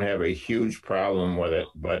 I don't have a huge problem with it,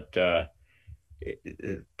 but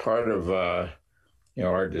part of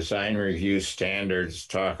our design review standards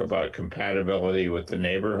talk about compatibility with the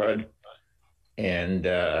neighborhood, and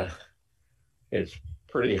it's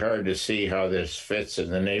pretty hard to see how this fits in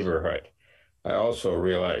the neighborhood. I also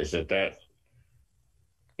realize that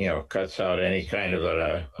cuts out any kind of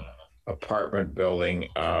an apartment building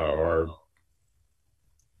or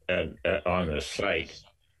on the site.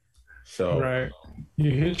 So right,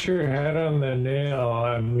 you hit your head on the nail.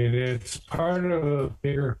 I mean, it's part of a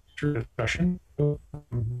bigger discussion.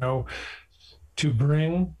 To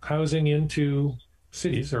bring housing into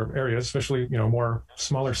cities or areas, especially, more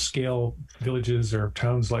smaller scale villages or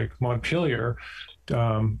towns like Montpelier,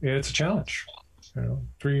 it's a challenge.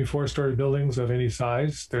 3-4 story buildings of any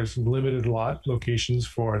size, there's limited lot locations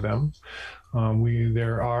for them.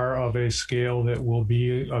 There are of a scale that will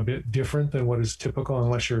be a bit different than what is typical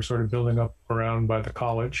unless you're sort of building up around by the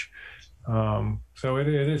college. So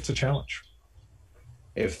it's a challenge.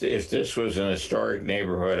 If this was an historic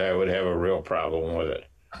neighborhood, I would have a real problem with it.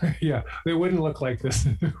 Yeah, it wouldn't look like this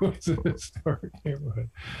if it was a historic neighborhood.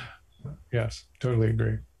 Yes, totally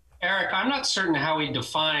agree. Eric, I'm not certain how we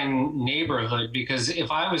define neighborhood, because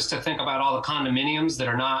if I was to think about all the condominiums that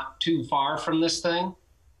are not too far from this thing,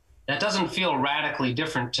 that doesn't feel radically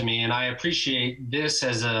different to me. And I appreciate this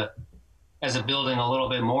as a building a little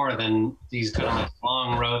bit more than these kind of like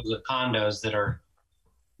long rows of condos that are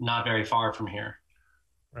not very far from here.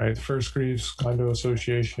 Right, First Greaves Condo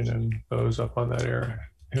Association and those up on that area,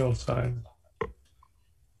 hillside.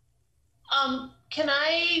 Can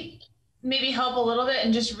I maybe help a little bit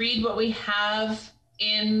and just read what we have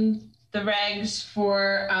in the regs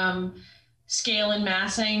for scale and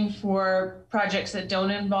massing for projects that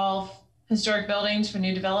don't involve historic buildings for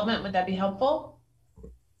new development? Would that be helpful?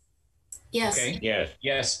 Yes. Okay.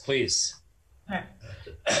 Yes, please. Okay.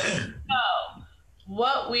 So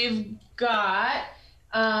what we've got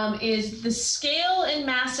is the scale and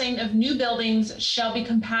massing of new buildings shall be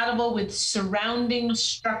compatible with surrounding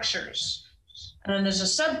structures. And then there's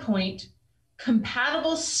a subpoint: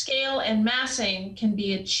 compatible scale and massing can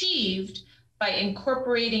be achieved by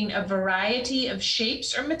incorporating a variety of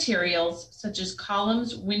shapes or materials, such as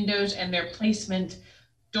columns, windows and their placement,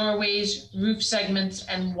 doorways, roof segments,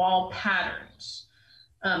 and wall patterns.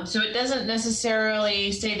 So it doesn't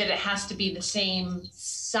necessarily say that it has to be the same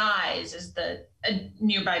size as the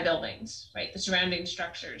nearby buildings, right? The surrounding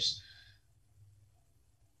structures.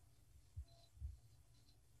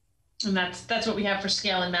 And that's what we have for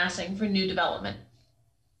scale and massing for new development.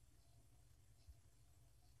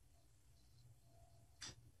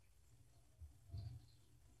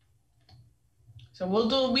 So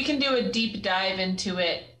we can do a deep dive into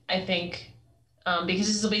it, I think, because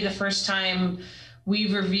this will be the first time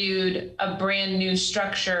we've reviewed a brand new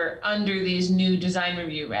structure under these new design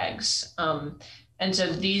review regs. And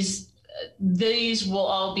so these will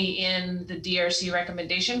all be in the DRC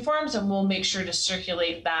recommendation forms, and we'll make sure to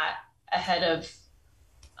circulate that ahead of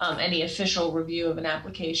any official review of an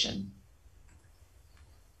application.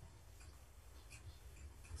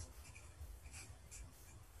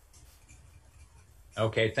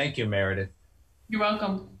 Okay, thank you, Meredith. You're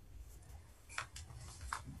welcome.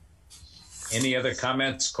 Any other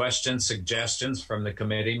comments, questions, suggestions from the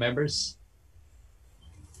committee members?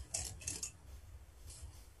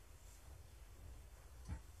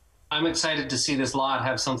 I'm excited to see this lot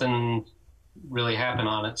have something really happen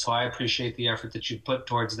on it. So I appreciate the effort that you put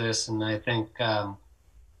towards this. And I think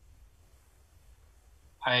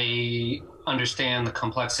I understand the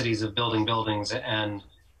complexities of building buildings and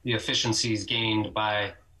the efficiencies gained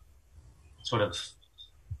by sort of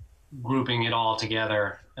grouping it all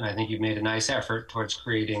together. And I think you've made a nice effort towards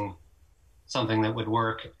creating something that would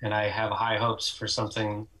work. And I have high hopes for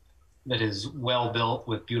something that is well built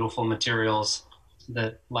with beautiful materials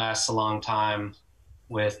that lasts a long time,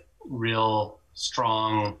 with real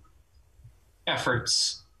strong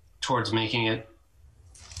efforts towards making it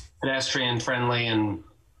pedestrian friendly and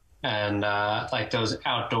like those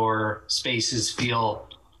outdoor spaces feel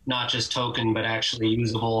not just token, but actually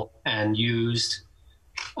usable and used.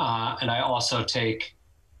 And I also take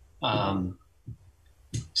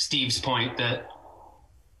Steve's point that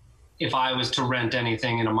if I was to rent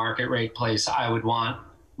anything in a market rate place, I would want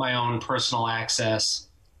my own personal access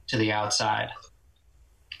to the outside.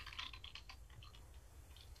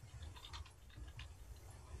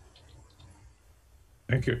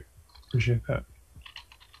 Thank you. Appreciate that.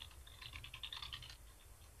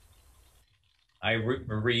 I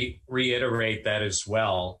reiterate that as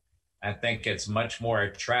well. I think it's much more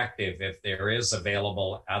attractive if there is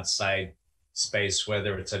available outside space,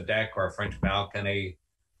 whether it's a deck or a French balcony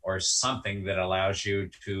or something that allows you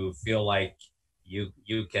to feel like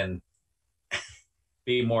you can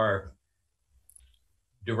be more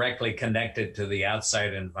directly connected to the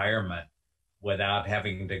outside environment without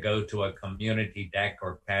having to go to a community deck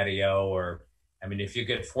or patio. Or, I mean, if you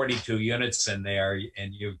get 42 units in there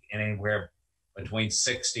and you anywhere between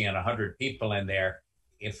 60 and 100 people in there,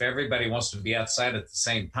 if everybody wants to be outside at the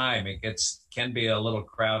same time, it can be a little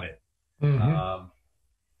crowded. Mm-hmm.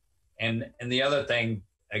 And the other thing,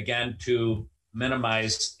 again, to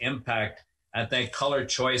minimize impact, I think color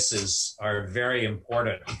choices are very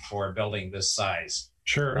important for a building this size.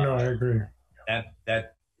 Sure, no, I agree.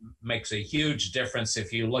 that makes a huge difference.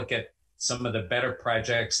 If you look at some of the better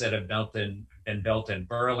projects that have been built in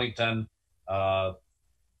Burlington,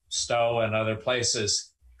 Stowe, and other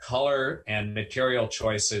places, color and material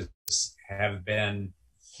choices have been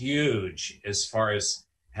huge as far as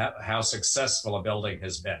how successful a building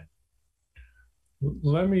has been.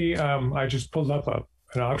 Let me, I just pulled up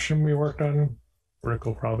an option we worked on. Rick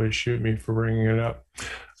will probably shoot me for bringing it up.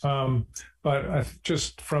 But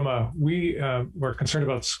just from we're concerned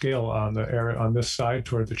about scale on the area on this side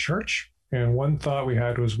toward the church. And one thought we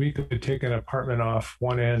had was we could take an apartment off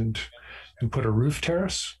one end and put a roof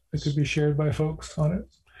terrace that could be shared by folks on it.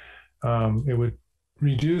 It would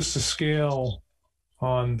reduce the scale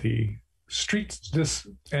on the street, this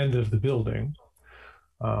end of the building.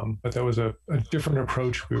 But that was a different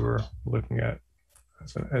approach we were looking at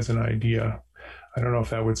as an idea. I don't know if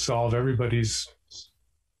that would solve everybody's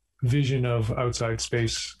vision of outside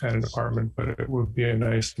space at an apartment, but it would be a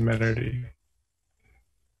nice amenity.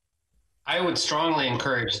 I would strongly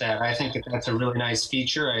encourage that. I think that that's a really nice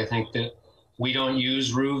feature. I think that we don't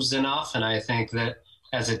use roofs enough, and I think that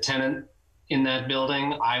as a tenant in that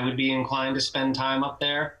building, I would be inclined to spend time up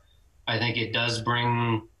there. I think it does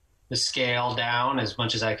bring the scale down as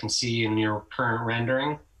much as I can see in your current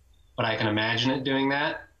rendering, but I can imagine it doing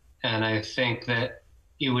that. And I think that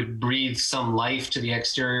it would breathe some life to the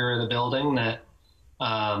exterior of the building that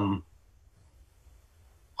I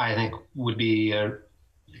think would be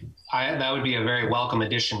that would be a very welcome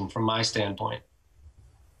addition from my standpoint.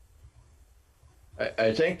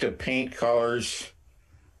 I think the paint colors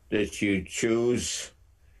that you choose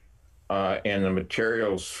and the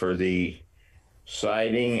materials for the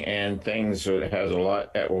siding and things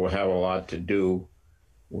that will have a lot to do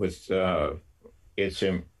with its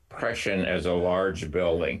impression as a large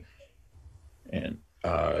building. And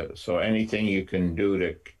so anything you can do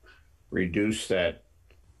to reduce that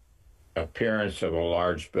appearance of a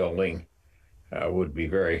large building would be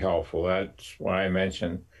very helpful. That's why I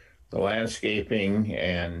mentioned the landscaping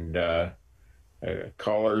and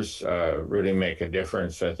colors really make a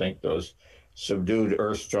difference. I think those subdued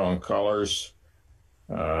earth-tone colors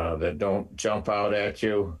that don't jump out at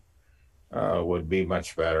you would be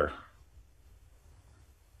much better.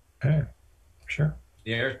 Okay, sure.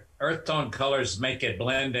 The earth tone colors make it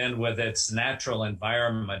blend in with its natural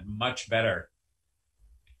environment much better.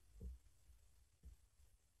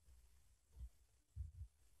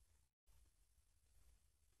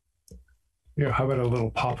 Yeah, how about a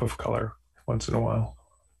little pop of color once in a while,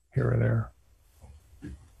 here or there?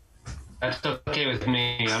 That's okay with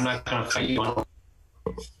me. I'm not going to fight you on.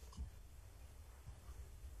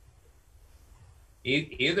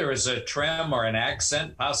 Either as a trim or an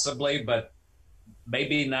accent, possibly, but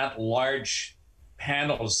maybe not large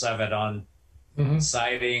panels of it on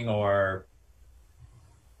siding or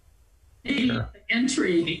maybe the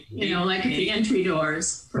entry, like at the entry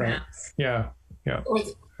doors, perhaps. Right. Yeah.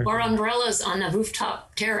 Or umbrellas on a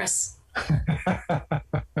rooftop terrace.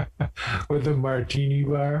 With a martini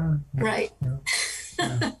bar. Right.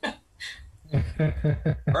 Yeah.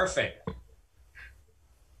 Perfect.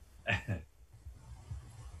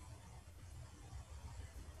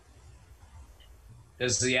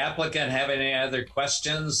 Does the applicant have any other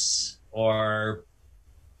questions or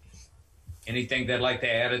anything they'd like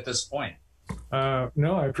to add at this point?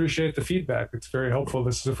 No, I appreciate the feedback. It's very helpful.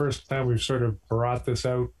 This is the first time we've sort of brought this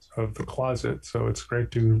out of the closet, so it's great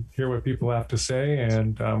to hear what people have to say,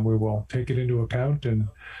 and we will take it into account in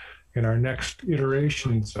our next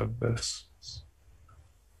iterations of this.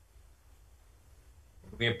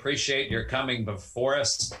 We appreciate your coming before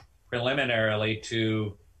us preliminarily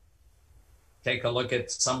to take a look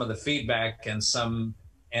at some of the feedback and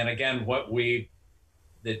again,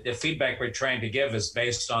 the feedback we're trying to give is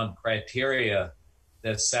based on criteria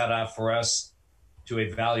that's set out for us to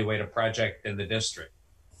evaluate a project in the district.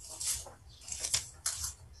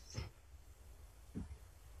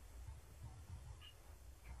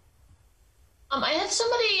 I had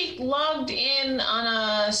somebody logged in on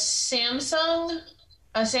a Samsung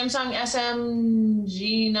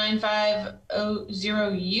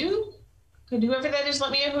SMG9500U. Could whoever that is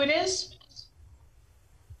let me know who it is?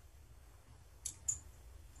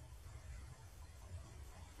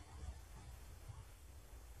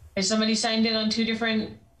 Is somebody signed in on two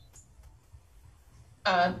different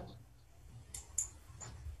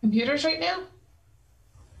computers right now?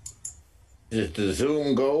 Is it the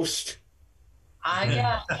Zoom ghost?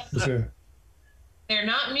 Yeah. They're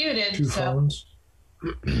not muted. Two phones.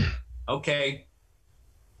 Okay.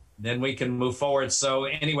 Then we can move forward. So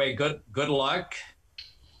anyway, good luck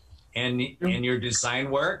in your design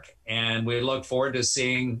work, and we look forward to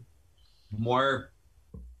seeing more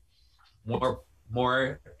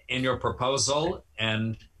in your proposal,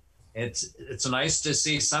 and it's nice to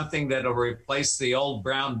see something that'll replace the old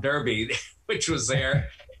brown derby, which was there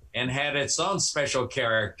and had its own special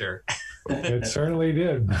character. It certainly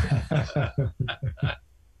did.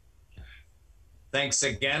 Thanks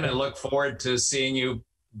again, and look forward to seeing you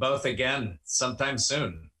both again sometime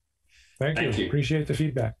soon. Thank you. Appreciate the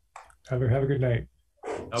feedback. Have a good night.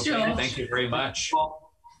 Okay, sure. Thank you very much.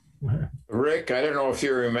 Rick, I don't know if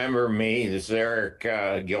you remember me. This is Eric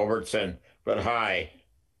Gilbertson, but hi.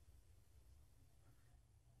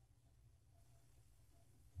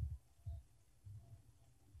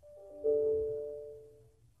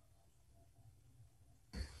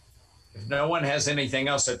 If no one has anything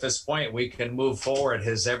else at this point, we can move forward.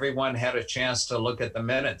 Has everyone had a chance to look at the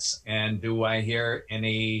minutes? And do I hear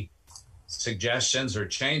any suggestions or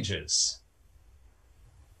changes?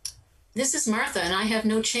 This is Martha, and I have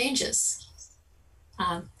no changes.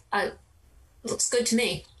 Looks good to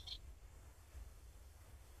me.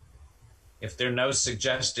 If there are no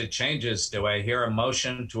suggested changes, do I hear a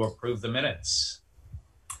motion to approve the minutes?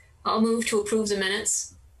 I'll move to approve the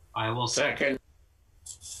minutes. I will Second.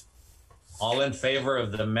 All in favor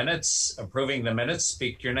of the minutes, approving the minutes,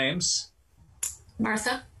 speak your names.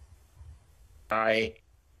 Martha? Aye.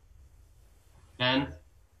 Ben?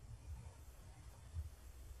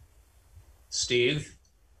 Steve?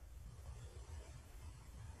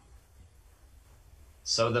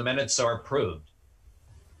 So the minutes are approved.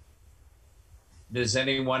 Does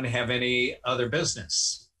anyone have any other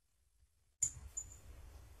business?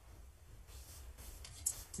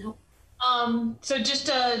 Nope. So just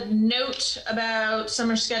a note about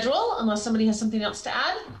summer schedule, unless somebody has something else to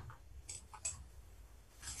add.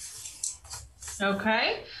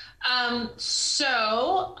 Okay.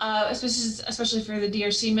 Especially for the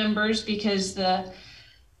DRC members, because their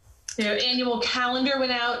annual calendar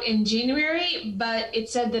went out in January, but it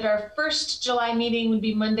said that our first July meeting would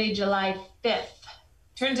be Monday, July 5th.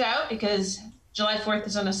 Turns out, because July 4th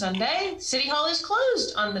is on a Sunday, City Hall is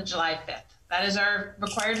closed on the July 5th. That is our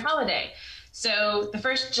required holiday. So the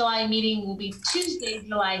first July meeting will be Tuesday,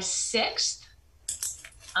 July 6th.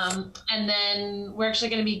 And then we're actually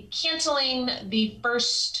going to be canceling the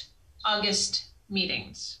first August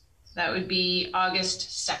meetings. That would be August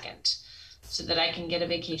 2nd, so that I can get a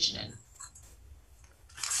vacation in.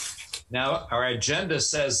 Now, our agenda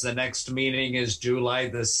says the next meeting is July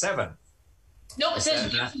the 7th. Nope, it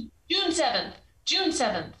says June 7th. June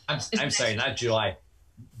 7th. I'm sorry, not July.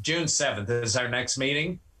 June 7th is our next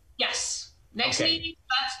meeting? Yes. Next meeting,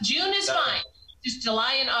 June is fine. Just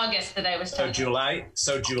July and August that I was talking about.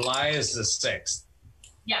 So July is the 6th.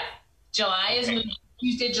 Yeah. July is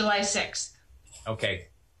Tuesday, July 6th. Okay.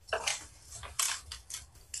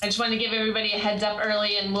 I just wanted to give everybody a heads up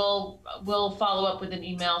early, and we'll follow up with an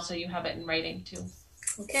email so you have it in writing too.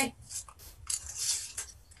 Okay.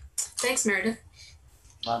 Thanks, Meredith.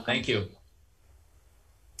 Welcome. Thank you.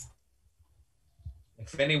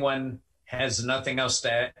 If anyone has nothing else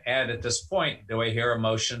to add at this point, do I hear a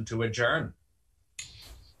motion to adjourn?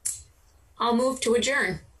 I'll move to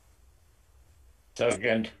adjourn.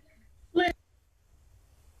 Second.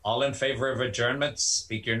 All in favor of adjournment,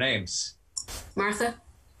 speak your names. Martha?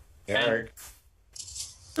 Eric.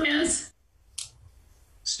 Yes.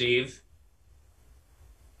 Steve?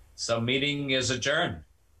 So meeting is adjourned.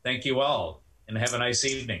 Thank you all, and have a nice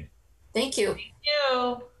evening. Thank you. Thank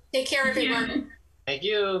you. Take care, everyone. Thank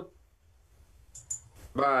you.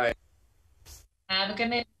 Bye. Have a good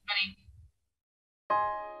night.